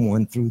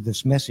someone through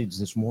this message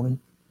this morning.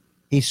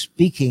 He's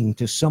speaking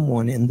to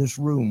someone in this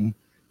room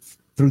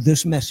through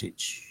this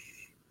message.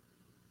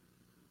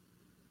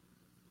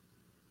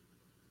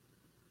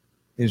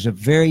 It's a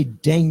very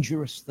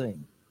dangerous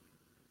thing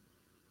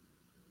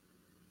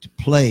to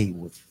play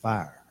with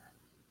fire.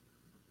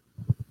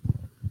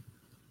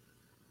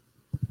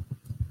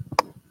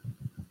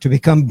 To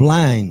become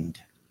blind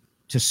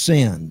to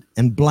sin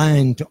and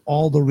blind to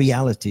all the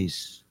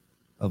realities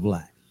of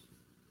life.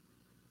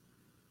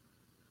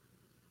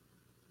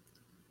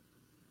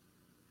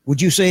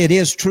 Would you say it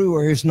is true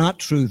or is not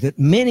true that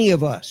many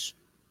of us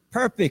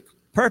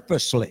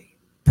purposely,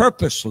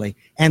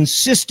 and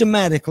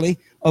systematically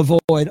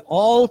avoid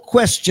all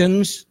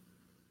questions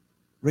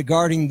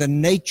regarding the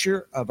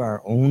nature of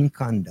our own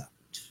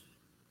conduct?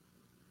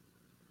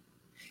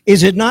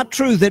 Is it not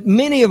true that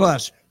many of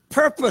us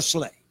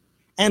purposely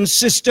and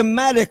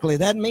systematically,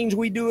 that means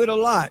we do it a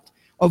lot,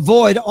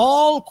 avoid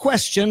all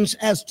questions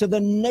as to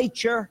the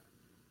nature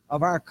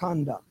of our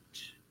conduct?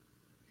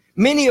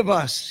 Many of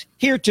us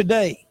here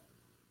today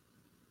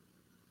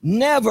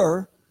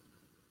never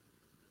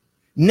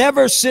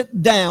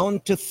sit down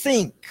to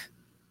think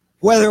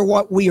whether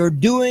what we are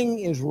doing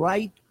is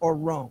right or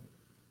wrong.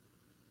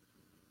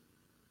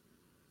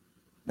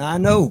 Now, I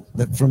know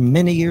that from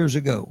many years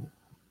ago,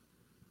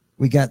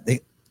 we got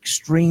the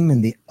extreme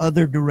in the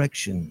other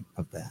direction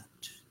of that.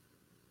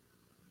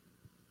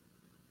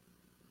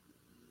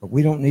 But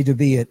we don't need to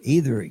be at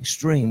either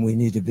extreme. We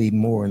need to be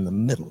more in the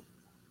middle.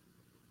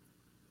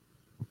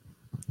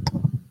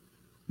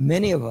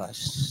 Many of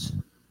us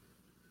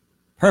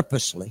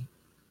purposely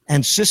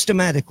and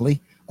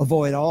systematically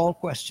avoid all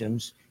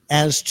questions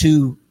as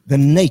to the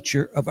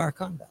nature of our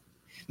conduct.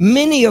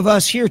 Many of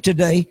us here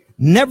today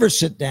never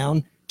sit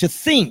down to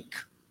think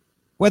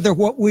whether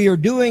what we are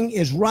doing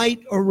is right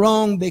or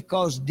wrong,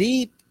 because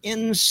deep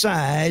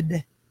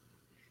inside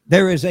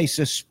there is a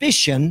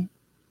suspicion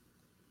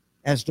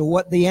as to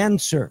what the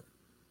answer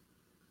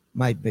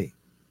might be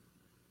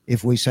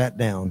if we sat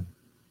down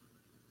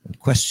and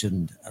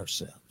questioned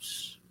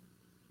ourselves.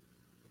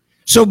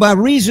 So by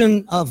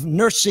reason of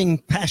nursing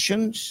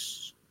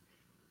passions,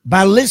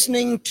 by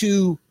listening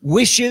to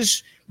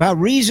wishes, by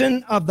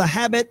reason of the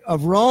habit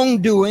of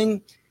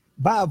wrongdoing,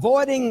 by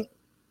avoiding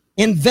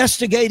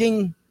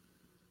investigating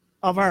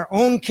of our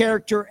own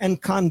character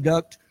and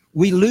conduct,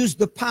 we lose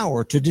the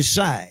power to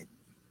decide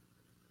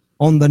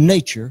on the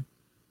nature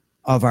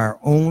of our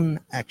own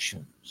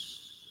actions.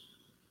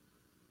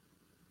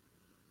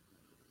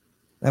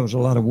 That was a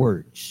lot of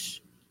words.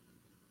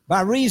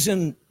 By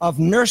reason of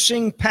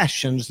nursing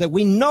passions that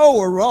we know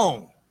are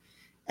wrong,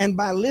 and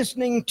by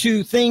listening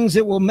to things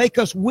that will make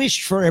us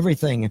wish for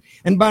everything,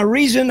 and by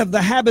reason of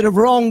the habit of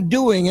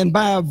wrongdoing, and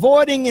by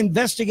avoiding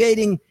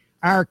investigating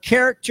our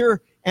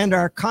character and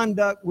our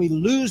conduct, we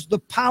lose the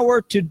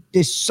power to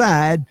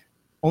decide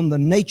on the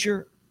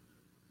nature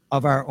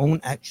of our own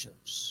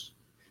actions.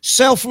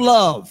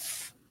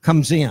 Self-love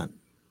comes in.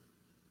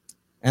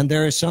 And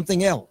there is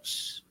something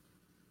else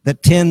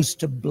that tends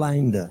to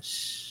blind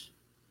us.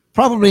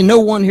 Probably no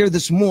one here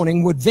this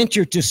morning would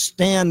venture to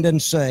stand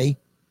and say,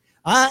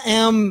 I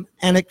am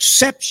an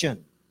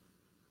exception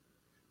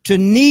to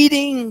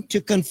needing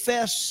to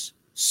confess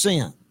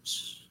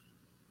sins.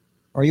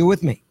 Are you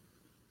with me?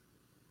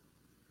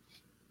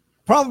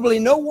 Probably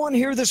no one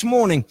here this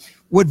morning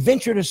would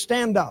venture to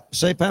stand up and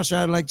say, Pastor,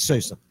 I'd like to say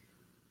something.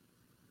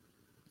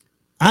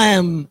 I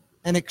am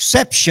an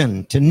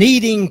exception to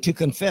needing to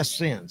confess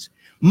sins.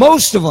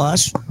 Most of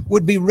us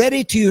would be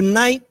ready to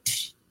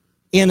unite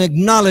in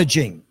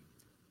acknowledging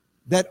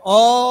that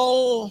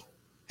all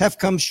have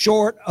come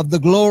short of the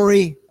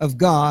glory of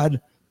God,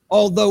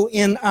 although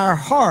in our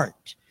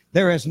heart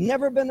there has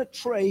never been a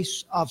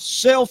trace of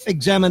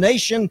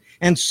self-examination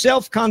and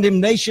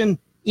self-condemnation,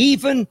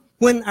 even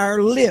when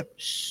our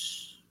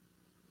lips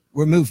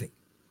were moving.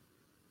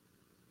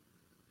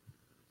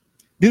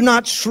 Do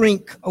not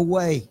shrink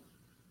away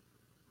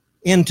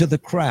into the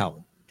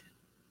crowd.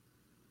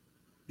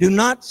 Do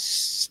not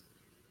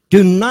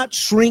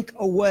shrink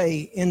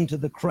away into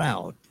the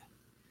crowd.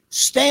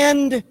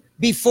 Stand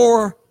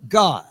before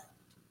God.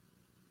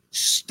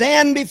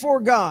 Stand before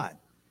God.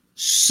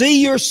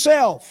 See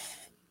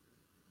yourself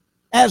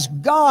as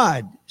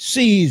God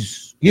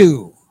sees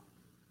you.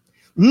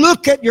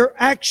 Look at your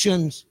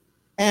actions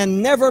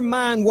and never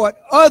mind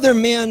what other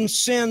men's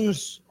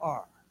sins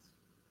are.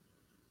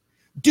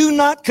 Do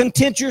not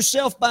content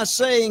yourself by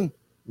saying,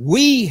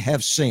 we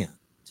have sinned.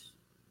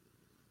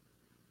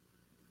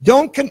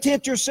 Don't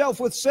content yourself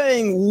with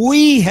saying,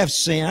 we have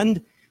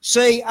sinned.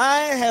 Say, I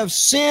have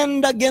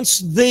sinned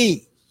against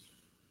thee.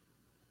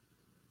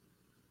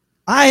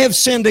 I have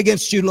sinned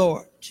against you,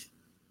 Lord.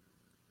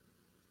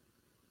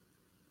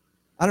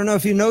 I don't know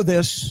if you know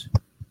this,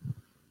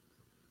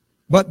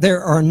 but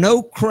there are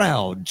no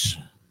crowds,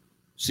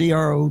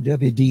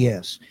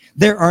 crowds.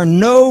 There are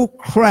no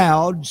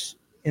crowds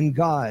in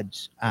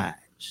God's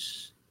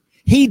eyes.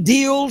 He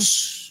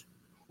deals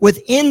with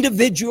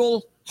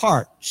individual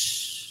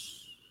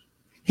hearts.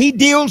 He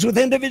deals with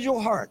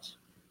individual hearts.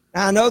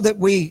 Now, I know that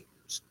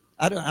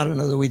I don't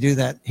know that we do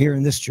that here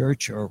in this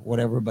church or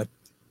whatever, but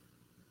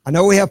I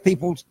know we have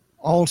people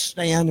all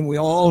stand and we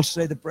all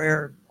say the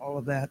prayer, all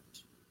of that.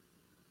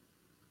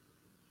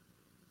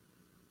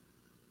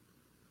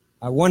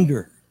 I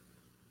wonder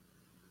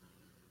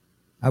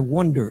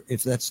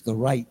if that's the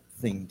right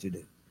thing to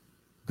do.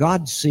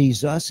 God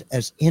sees us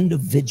as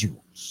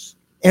individuals,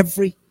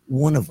 every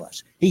one of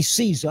us. He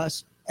sees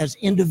us as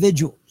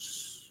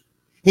individuals.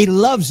 He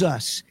loves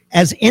us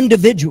as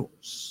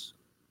individuals.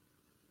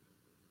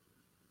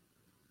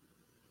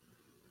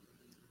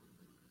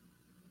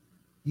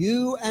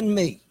 You and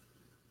me,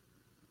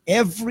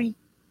 every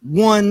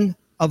one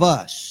of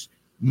us,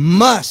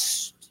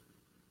 must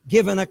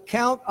give an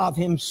account of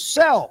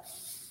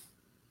himself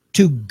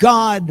to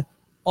God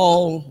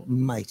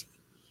Almighty.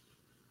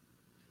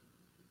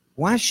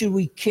 Why should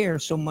we care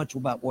so much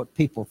about what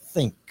people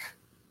think?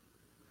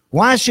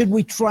 Why should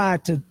we try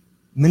to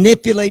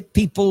manipulate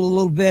people a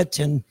little bit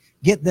and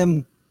get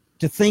them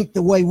to think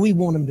the way we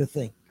want them to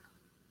think?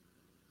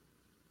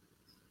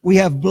 We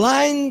have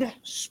blind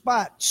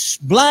spots,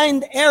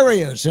 blind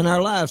areas in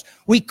our lives.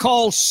 We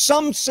call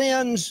some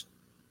sins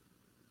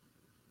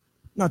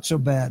not so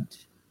bad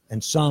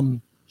and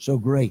some so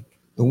great.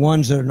 The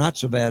ones that are not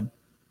so bad,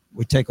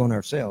 we take on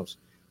ourselves.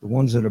 The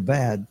ones that are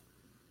bad,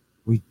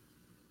 we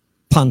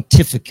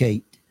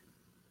pontificate.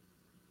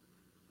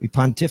 We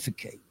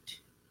pontificate.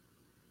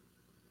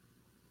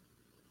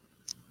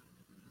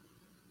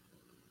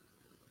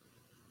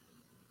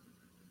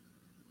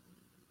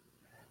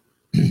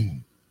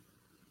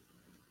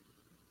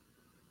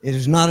 It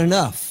is not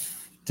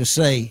enough to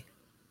say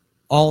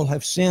all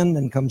have sinned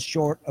and come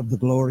short of the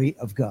glory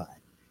of God.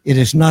 It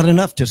is not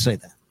enough to say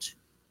that.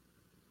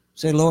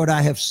 Say, Lord,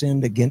 I have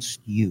sinned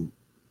against you.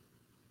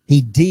 He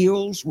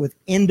deals with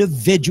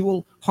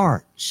individual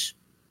hearts.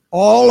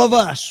 All of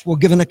us will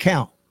give an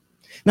account.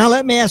 Now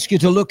let me ask you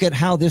to look at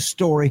how this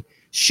story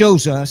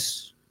shows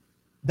us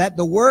that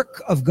the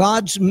work of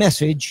God's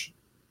message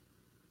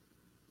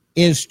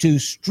is to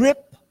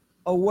strip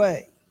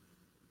away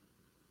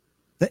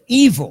the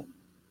evil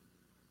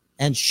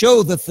and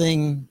show the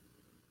thing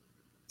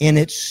in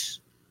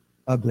its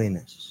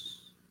ugliness.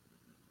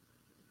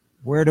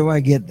 Where do I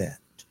get that?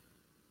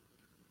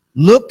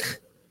 Look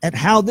at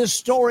how this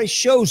story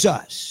shows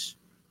us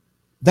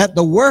that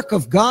the work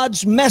of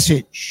God's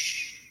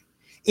message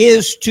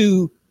is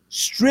to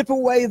strip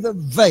away the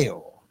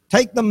veil,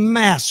 take the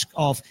mask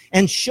off,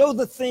 and show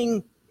the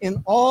thing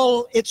in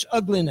all its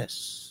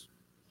ugliness.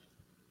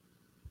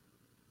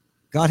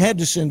 God had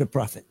to send a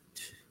prophet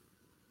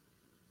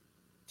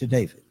to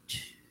David.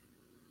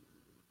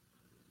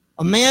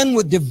 A man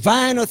with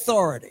divine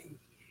authority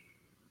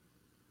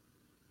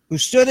who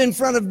stood in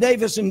front of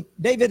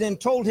David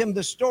and told him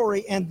the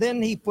story, and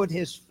then he put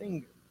his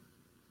finger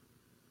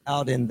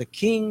out in the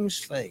king's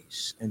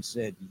face and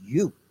said,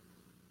 "You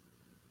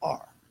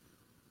are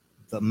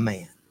the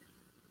man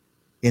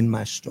in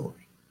my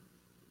story."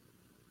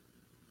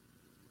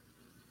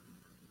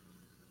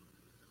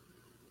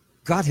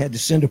 God had to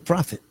send a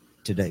prophet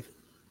to David.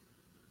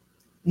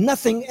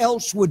 Nothing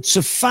else would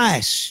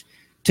suffice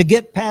to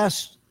get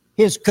past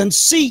his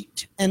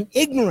conceit and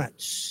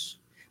ignorance.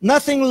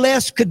 Nothing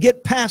less could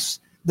get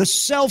past the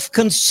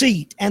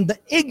self-conceit and the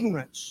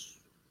ignorance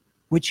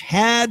which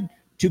had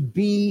to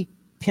be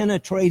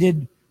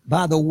penetrated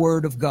by the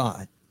word of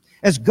God.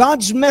 As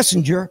God's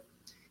messenger,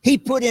 he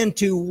put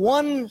into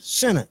one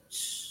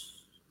sentence.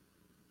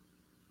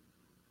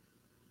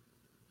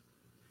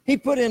 He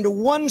put into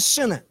one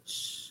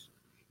sentence.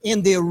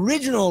 In the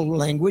original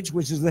language,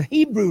 which is the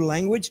Hebrew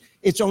language,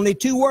 it's only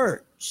 2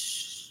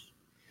 words.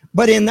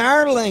 But in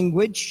our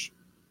language,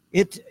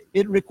 it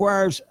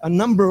requires a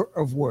number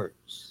of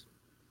words.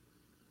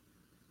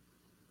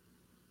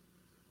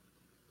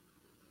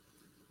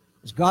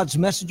 As God's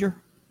messenger,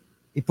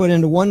 he put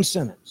into one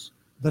sentence,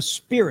 the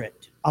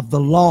Spirit of the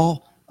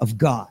law of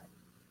God,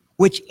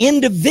 which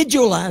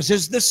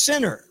individualizes the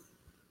sinner.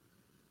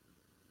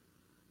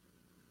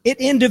 It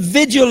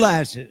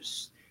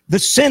individualizes the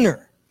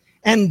sinner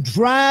and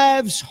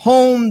drives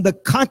home the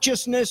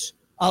consciousness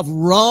of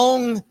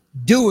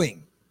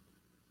wrongdoing.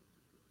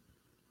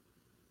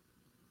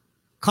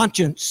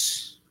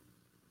 Conscience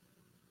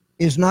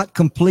is not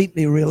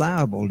completely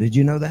reliable. Did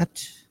you know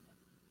that?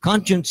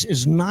 Conscience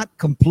is not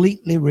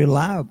completely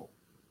reliable.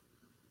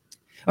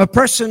 A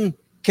person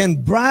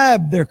can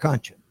bribe their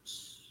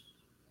conscience.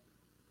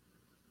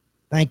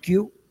 Thank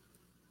you.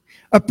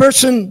 A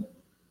person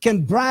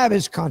can bribe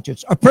his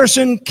conscience. A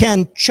person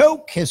can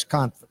choke his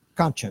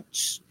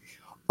conscience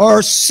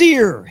or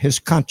sear his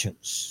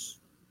conscience.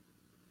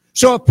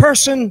 So a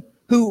person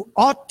who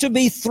ought to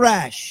be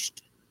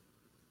thrashed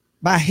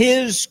by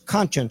his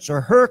conscience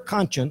or her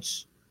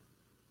conscience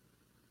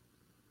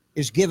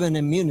is given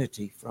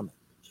immunity from it.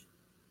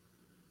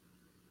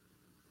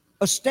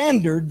 A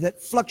standard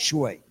that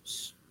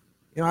fluctuates.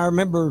 You know, I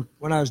remember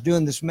when I was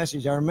doing this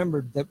message, I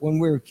remembered that when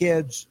we were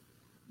kids,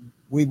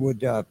 we would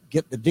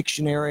get the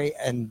dictionary,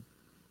 and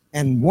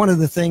one of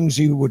the things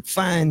you would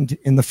find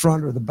in the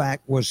front or the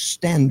back was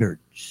standards.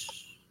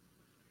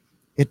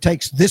 It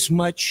takes this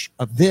much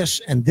of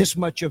this and this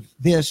much of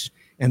this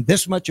and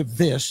this much of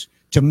this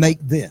to make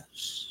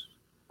this.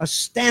 A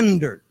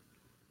standard.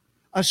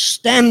 A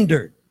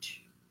standard.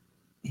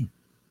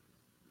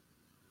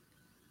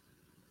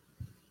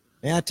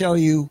 May I tell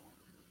you,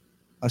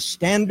 a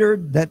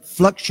standard that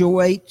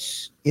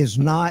fluctuates is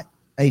not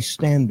a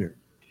standard.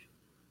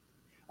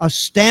 A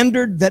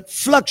standard that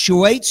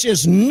fluctuates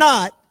is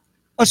not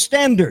a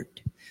standard.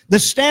 The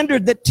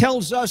standard that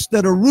tells us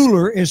that a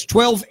ruler is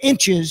 12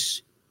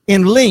 inches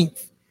in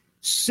length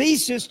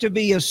ceases to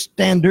be a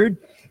standard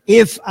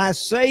if I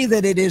say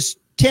that it is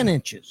 10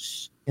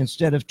 inches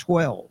instead of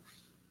 12,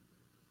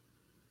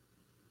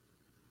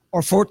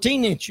 or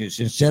 14 inches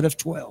instead of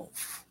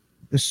 12.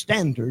 The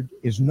standard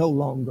is no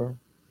longer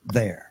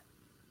there.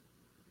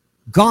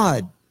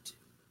 God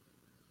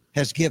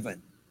has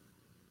given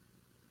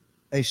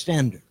a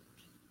standard.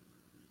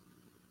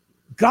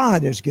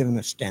 God has given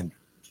a standard.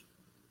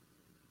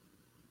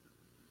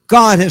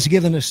 God has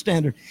given a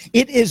standard.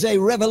 It is a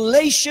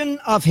revelation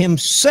of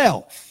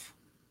himself,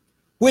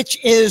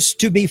 which is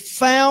to be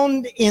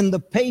found in the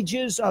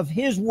pages of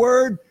his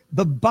word,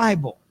 the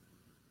Bible.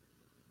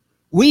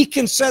 We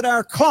can set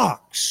our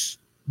clocks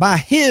by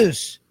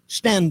his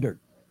standard.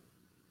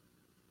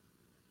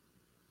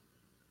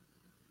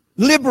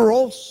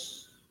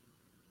 Liberals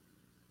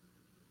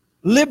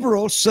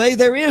say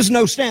there is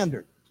no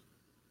standard.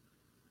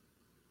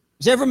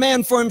 It's every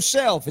man for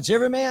himself. It's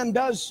every man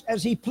does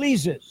as he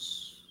pleases.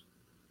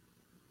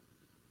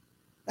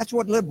 That's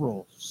what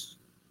liberals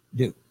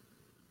do.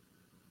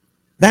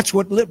 That's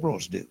what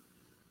liberals do.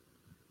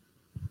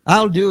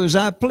 I'll do as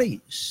I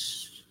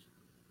please.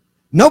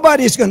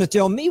 Nobody's going to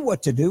tell me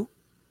what to do.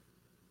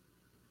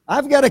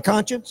 I've got a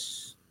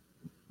conscience,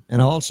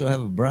 and I also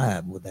have a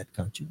bribe with that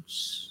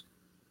conscience.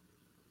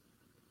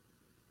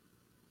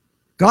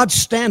 God's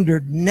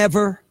standard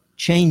never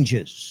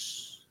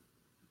changes.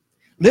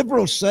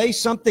 Liberals say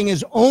something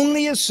is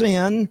only a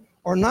sin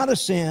or not a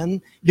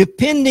sin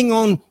depending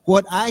on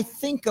what I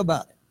think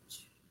about it.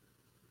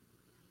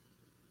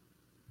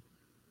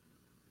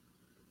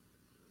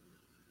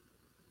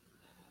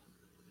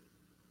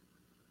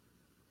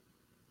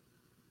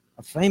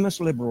 A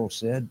famous liberal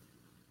said,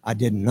 "I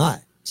did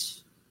not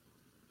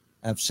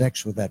have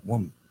sex with that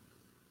woman."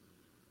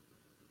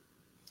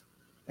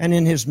 And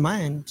in his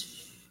mind,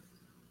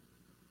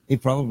 he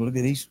probably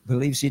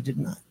believes he did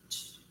not.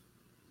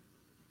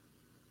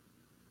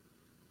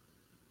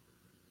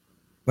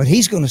 But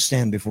he's going to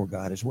stand before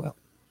God as well.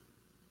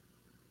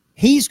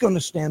 He's going to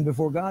stand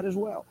before God as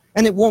well.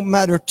 And it won't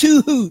matter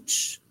 2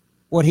 hoots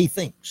what he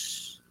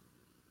thinks.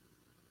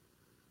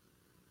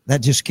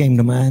 That just came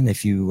to mind.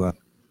 If you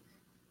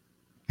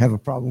have a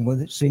problem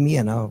with it, see me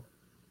and I'll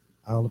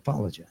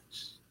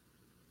apologize.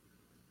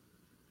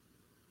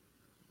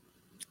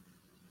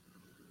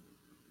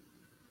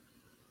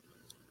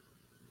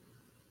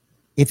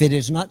 If it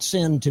is not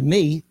sin to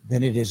me,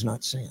 then it is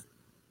not sin.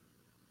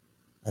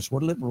 That's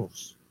what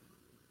liberals,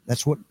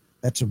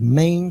 that's a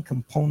main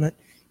component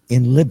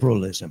in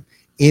liberalism.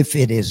 If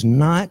it is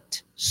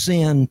not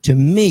sin to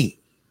me,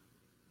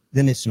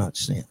 then it's not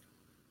sin.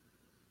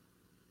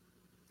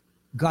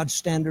 God's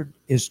standard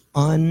is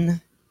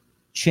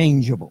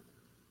unchangeable.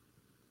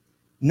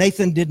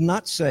 Nathan did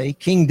not say,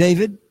 King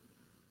David,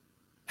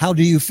 how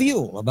do you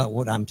feel about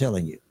what I'm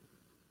telling you?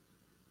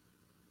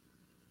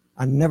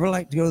 I never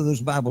like to go to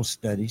those Bible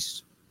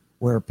studies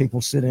where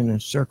people sit in a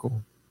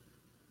circle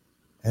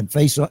and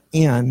face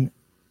in,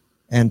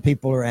 and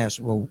people are asked,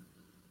 well,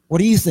 what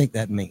do you think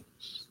that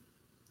means?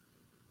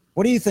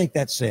 What do you think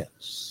that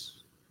says?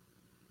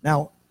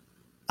 Now,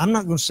 I'm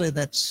not going to say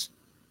that's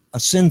a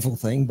sinful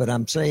thing, but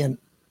I'm saying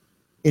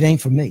it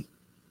ain't for me.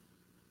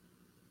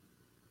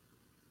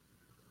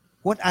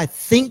 What I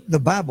think the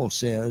Bible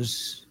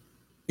says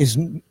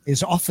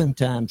is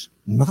oftentimes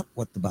not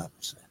what the Bible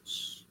says.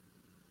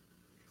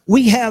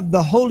 We have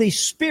the Holy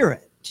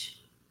Spirit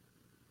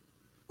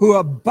who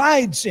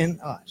abides in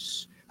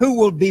us, who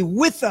will be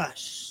with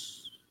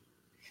us,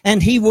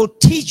 and he will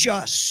teach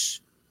us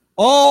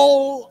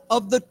all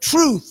of the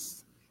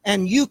truth.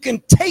 And you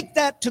can take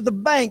that to the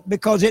bank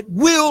because it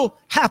will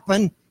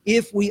happen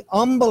if we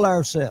humble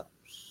ourselves.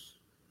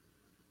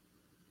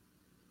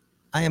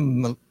 I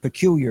am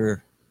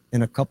peculiar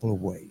in a couple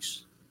of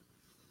ways.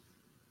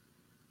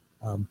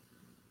 I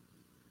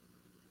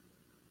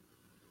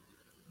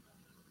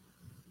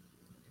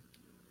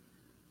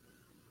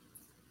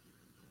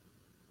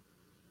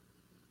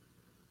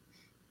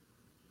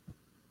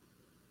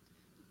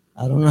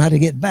don't know how to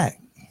get back.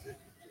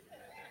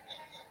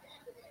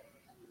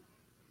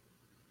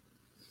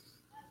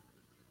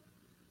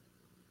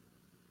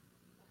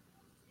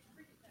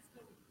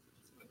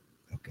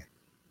 Okay.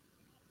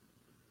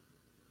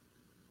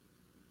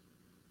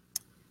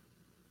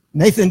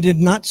 Nathan did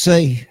not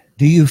say,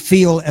 do you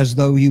feel as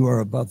though you are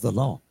above the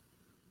law?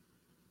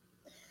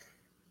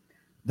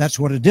 That's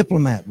what a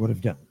diplomat would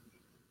have done.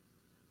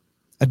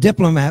 A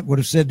diplomat would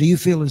have said, do you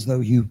feel as though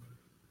you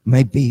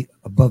may be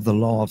above the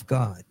law of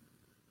God?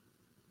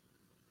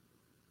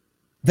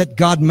 That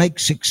God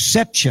makes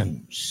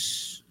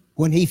exceptions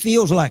when he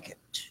feels like it.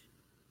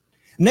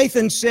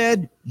 Nathan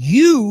said,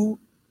 you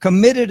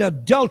committed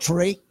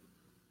adultery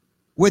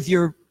with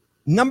your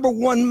number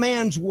one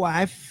man's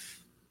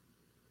wife,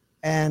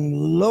 and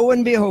lo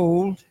and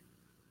behold,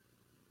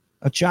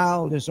 a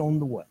child is on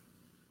the way.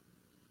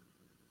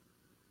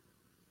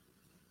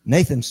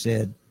 Nathan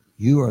said,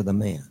 you are the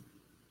man.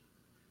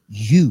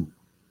 You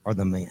are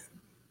the man.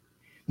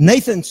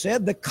 Nathan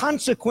said, the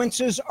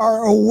consequences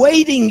are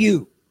awaiting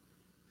you.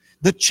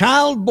 The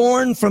child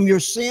born from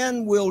your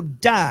sin will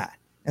die.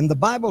 And the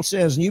Bible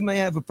says, and you may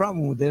have a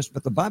problem with this,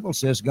 but the Bible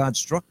says God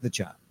struck the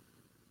child.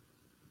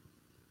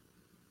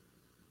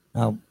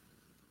 Now,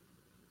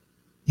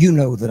 you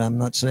know that I'm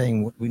not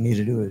saying what we need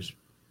to do is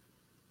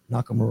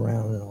knock them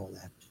around and all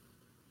that.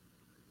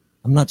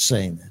 I'm not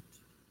saying that.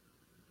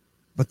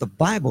 But the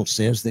Bible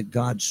says that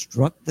God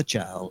struck the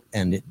child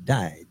and it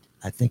died.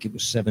 I think it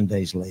was 7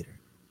 days later.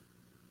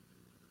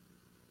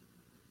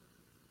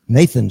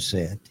 Nathan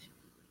said,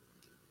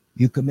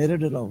 you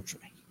committed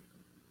adultery,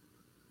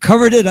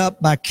 covered it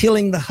up by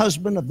killing the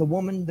husband of the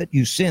woman that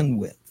you sinned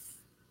with.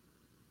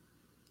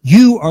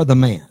 You are the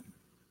man.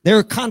 There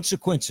are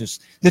consequences.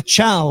 The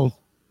child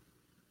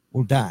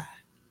will die,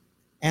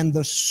 and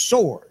the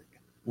sword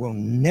will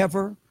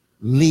never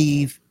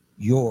leave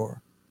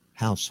your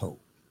household.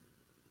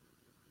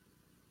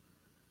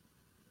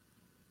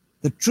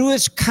 The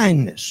truest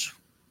kindness,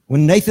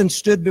 when Nathan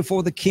stood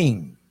before the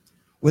king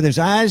with his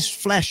eyes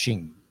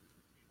flashing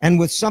and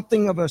with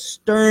something of a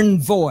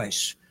stern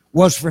voice,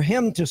 was for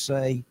him to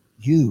say,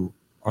 you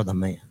are the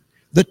man.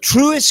 The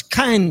truest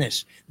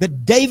kindness that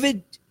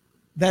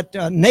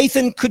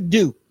Nathan could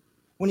do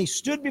when he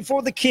stood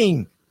before the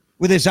king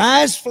with his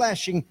eyes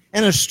flashing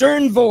and a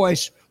stern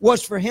voice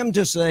was for him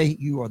to say,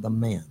 you are the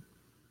man.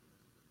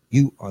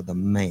 You are the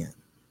man.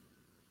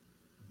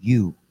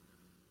 You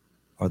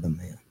are the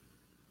man.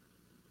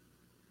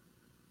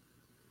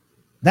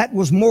 That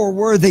was more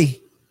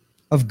worthy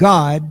of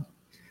God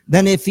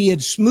than if he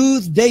had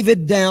smoothed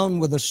David down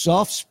with a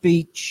soft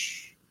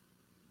speech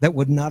that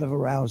would not have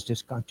aroused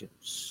his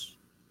conscience.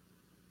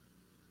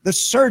 The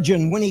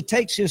surgeon, when he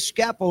takes his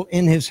scalpel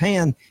in his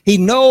hand, he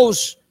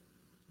knows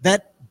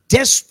that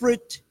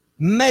desperate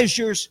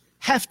measures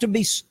have to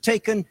be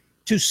taken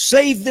to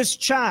save this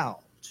child.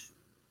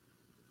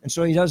 And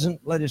so he doesn't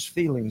let his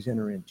feelings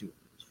enter into it.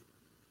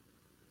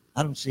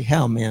 I don't see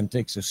how a man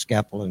takes a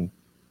scalpel and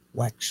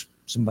whacks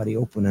somebody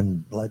open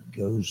and blood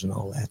goes and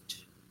all that.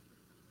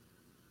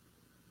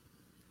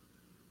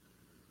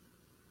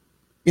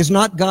 Is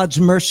not God's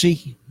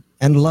mercy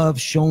and love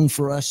shown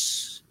for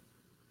us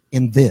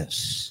in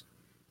this,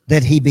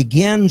 that he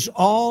begins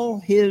all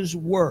his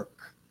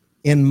work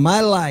in my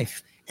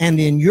life and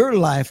in your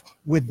life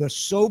with the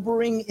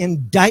sobering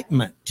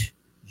indictment,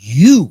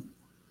 you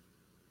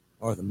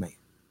are the man.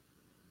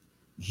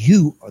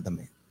 You are the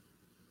man.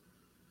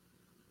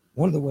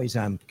 One of the ways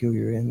I'm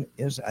peculiar in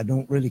is I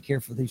don't really care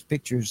for these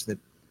pictures that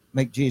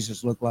make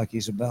Jesus look like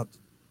he's about to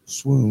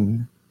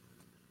swoon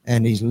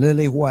and he's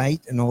lily white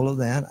and all of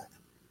that.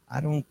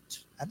 I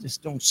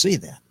just don't see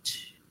that.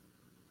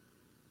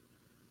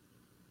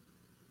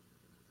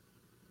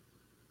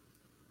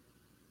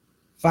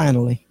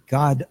 Finally,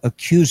 God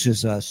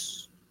accuses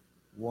us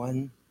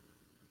one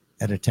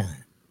at a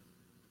time.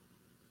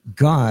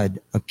 God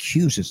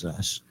accuses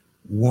us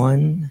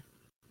one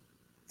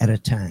at a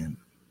time.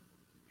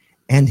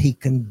 And he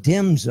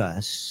condemns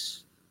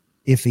us,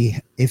 if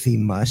he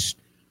must,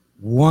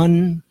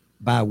 one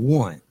by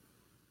one.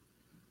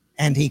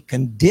 And he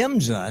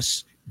condemns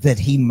us that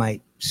he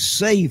might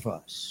save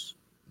us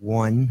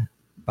one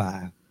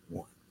by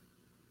one.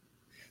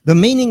 The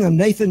meaning of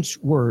Nathan's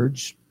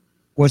words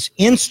was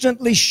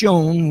instantly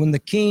shown when the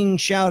king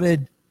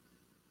shouted,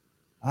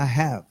 I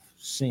have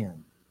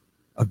sinned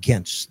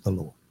against the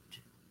Lord.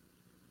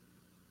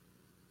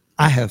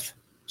 I have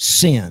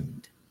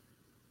sinned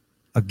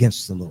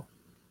against the Lord.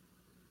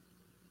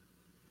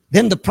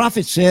 Then the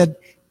prophet said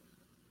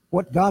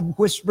what God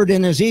whispered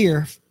in his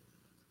ear.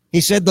 He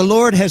said, the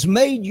Lord has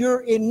made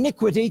your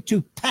iniquity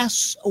to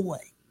pass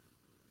away.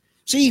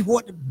 See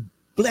what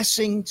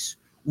blessings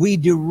we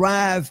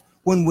derive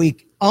when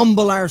we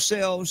humble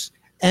ourselves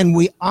and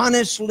we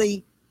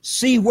honestly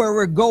see where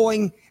we're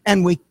going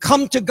and we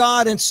come to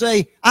God and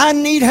say, I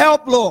need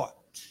help, Lord.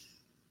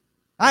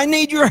 I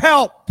need your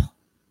help.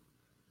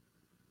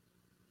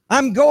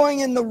 I'm going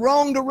in the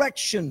wrong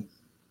direction.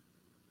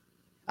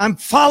 I'm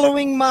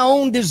following my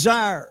own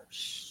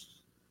desires.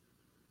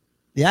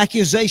 The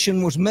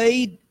accusation was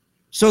made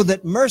so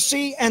that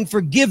mercy and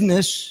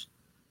forgiveness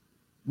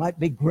might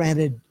be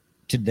granted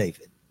to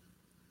David.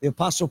 The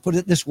apostle put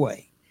it this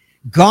way: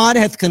 God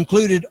hath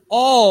concluded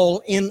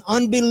all in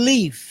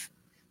unbelief,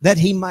 that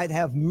he might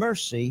have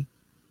mercy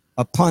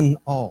upon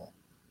all.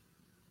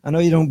 I know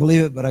you don't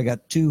believe it, but I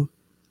got 2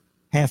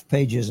 half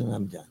pages and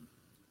I'm done.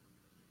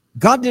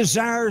 God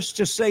desires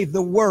to save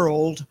the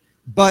world,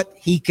 but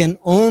he can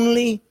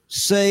only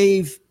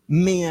save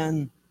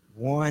men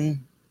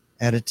one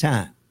at a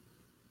time.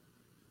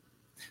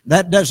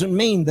 That doesn't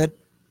mean that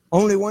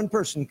only one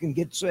person can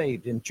get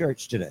saved in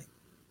church today.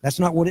 That's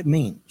not what it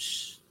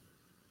means.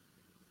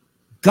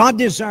 God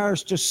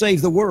desires to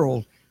save the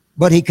world,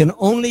 but he can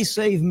only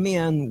save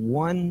men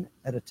one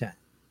at a time.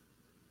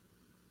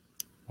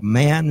 A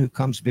man who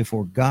comes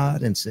before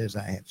God and says,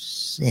 I have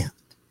sinned.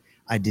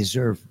 I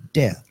deserve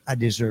death. I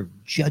deserve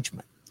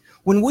judgment.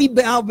 When we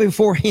bow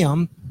before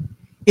him,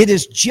 it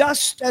is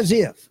just as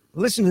if,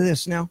 listen to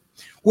this now,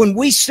 when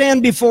we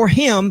stand before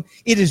him,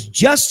 it is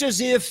just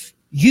as if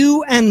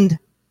you and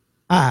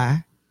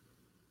I,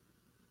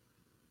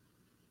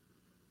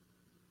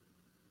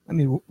 let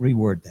me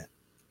reword that.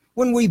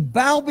 When we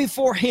bow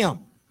before him,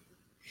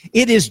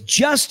 it is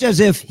just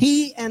as if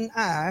he and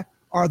I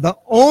are the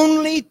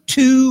only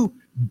 2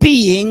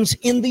 beings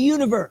in the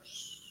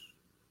universe.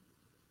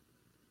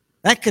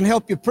 That can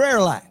help your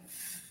prayer life.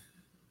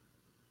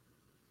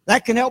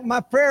 That can help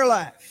my prayer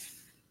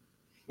life.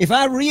 If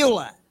I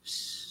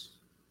realize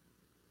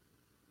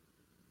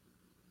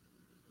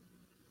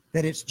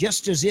that it's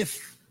just as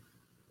if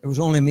it was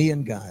only me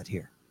and God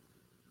here.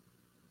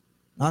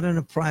 Not in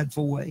a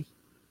prideful way.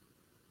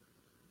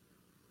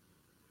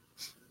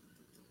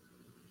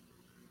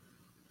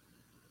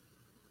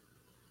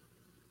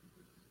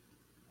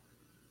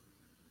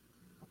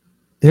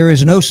 There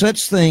is no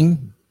such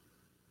thing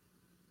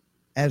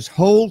as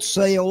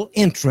wholesale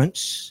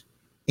entrance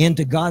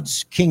into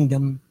God's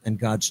kingdom and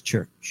God's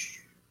church.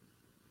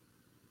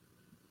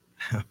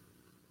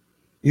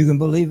 You can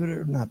believe it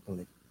or not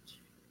believe it.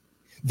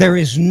 There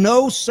is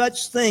no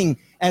such thing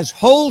as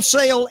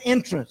wholesale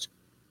entrance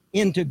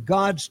into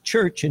God's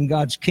church and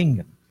God's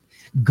kingdom.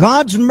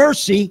 God's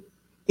mercy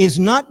is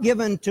not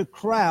given to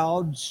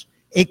crowds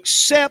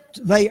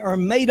except they are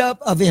made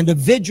up of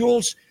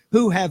individuals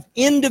who have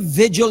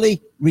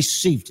individually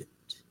received it.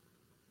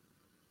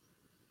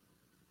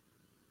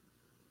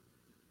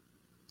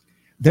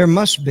 There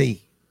must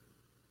be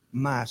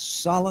my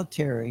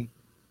solitary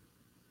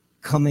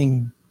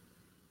coming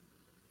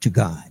to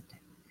God.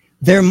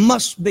 There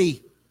must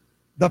be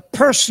the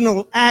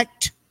personal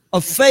act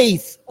of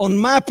faith on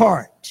my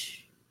part.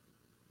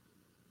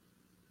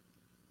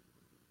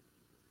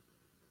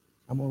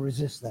 I'm going to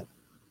resist that.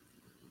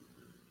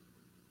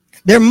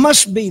 There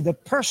must be the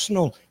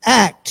personal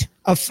act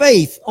of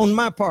faith on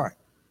my part.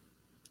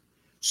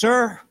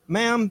 Sir,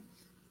 ma'am,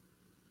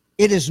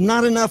 it is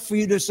not enough for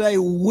you to say,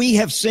 we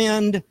have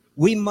sinned.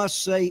 We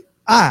must say,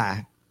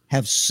 I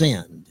have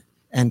sinned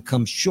and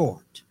come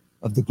short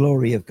of the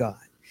glory of God.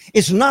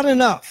 It's not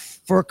enough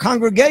for a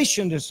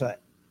congregation to say,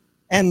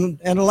 and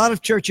a lot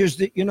of churches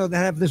that, that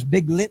have this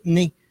big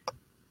litany,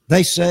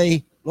 they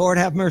say, Lord,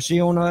 have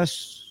mercy on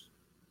us.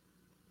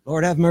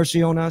 Lord, have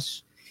mercy on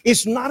us.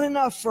 It's not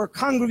enough for a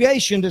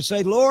congregation to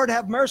say, Lord,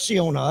 have mercy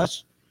on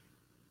us.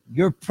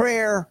 Your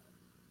prayer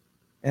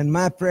and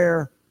my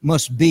prayer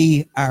must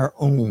be our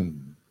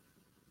own.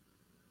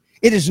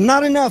 It is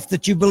not enough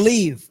that you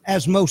believe,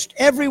 as most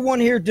everyone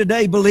here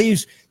today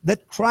believes,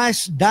 that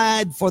Christ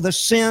died for the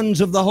sins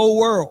of the whole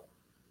world.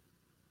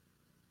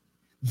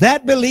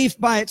 That belief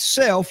by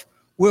itself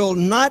will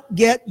not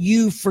get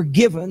you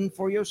forgiven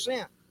for your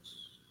sins.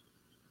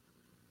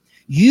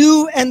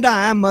 You and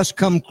I must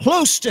come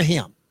close to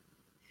Him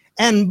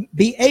and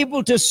be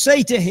able to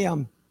say to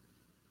Him,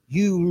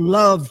 you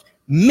loved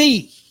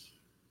me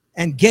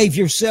and gave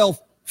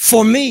yourself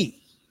for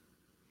me.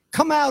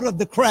 Come out of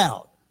the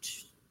crowd.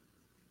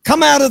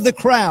 Come out of the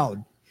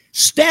crowd.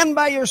 Stand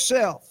by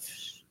yourself.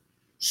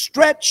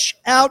 Stretch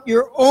out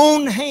your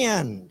own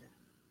hand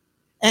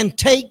and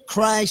take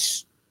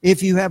Christ,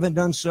 if you haven't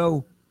done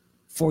so,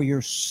 for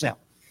yourself.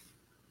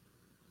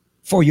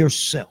 For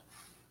yourself.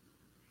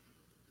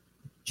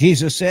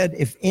 Jesus said,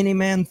 if any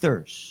man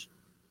thirst,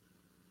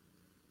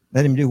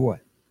 let him do what?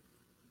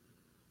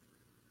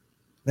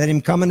 Let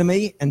him come unto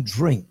me and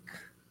drink.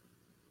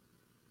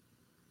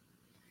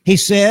 He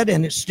said,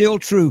 and it's still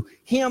true,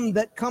 him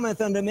that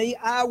cometh unto me,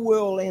 I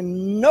will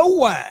in no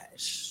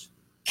wise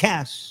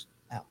cast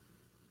out.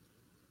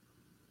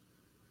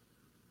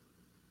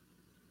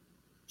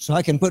 So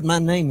I can put my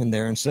name in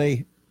there and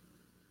say,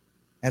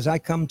 as I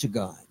come to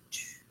God,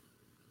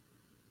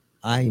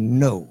 I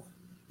know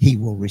He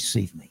will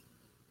receive me.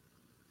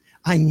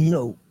 I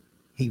know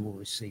He will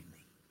receive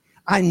me.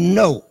 I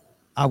know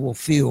I will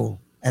feel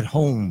at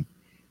home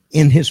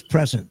in His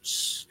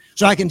presence.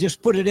 So I can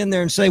just put it in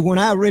there and say, when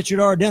I, Richard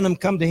R. Denham,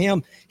 come to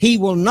Him, He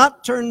will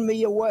not turn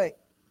me away.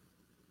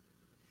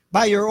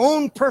 By your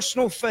own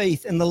personal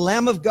faith in the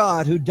Lamb of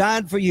God who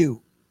died for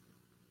you,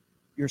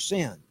 your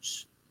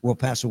sins will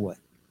pass away.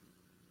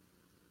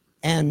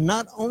 And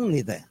not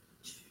only that,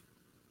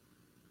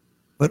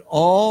 but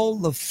all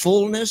the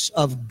fullness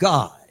of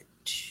God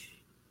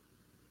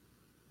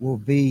will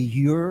be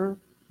your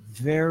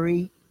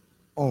very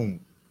own.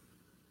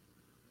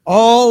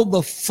 All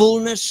the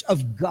fullness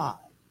of God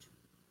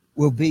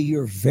will be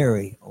your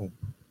very own.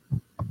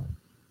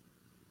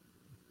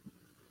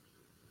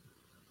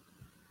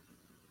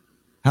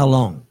 How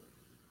long?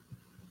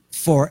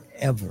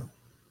 Forever.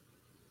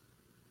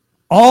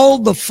 All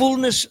the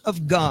fullness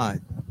of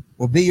God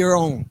will be your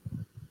own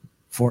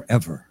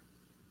forever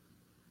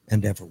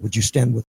and ever. Would you stand with me?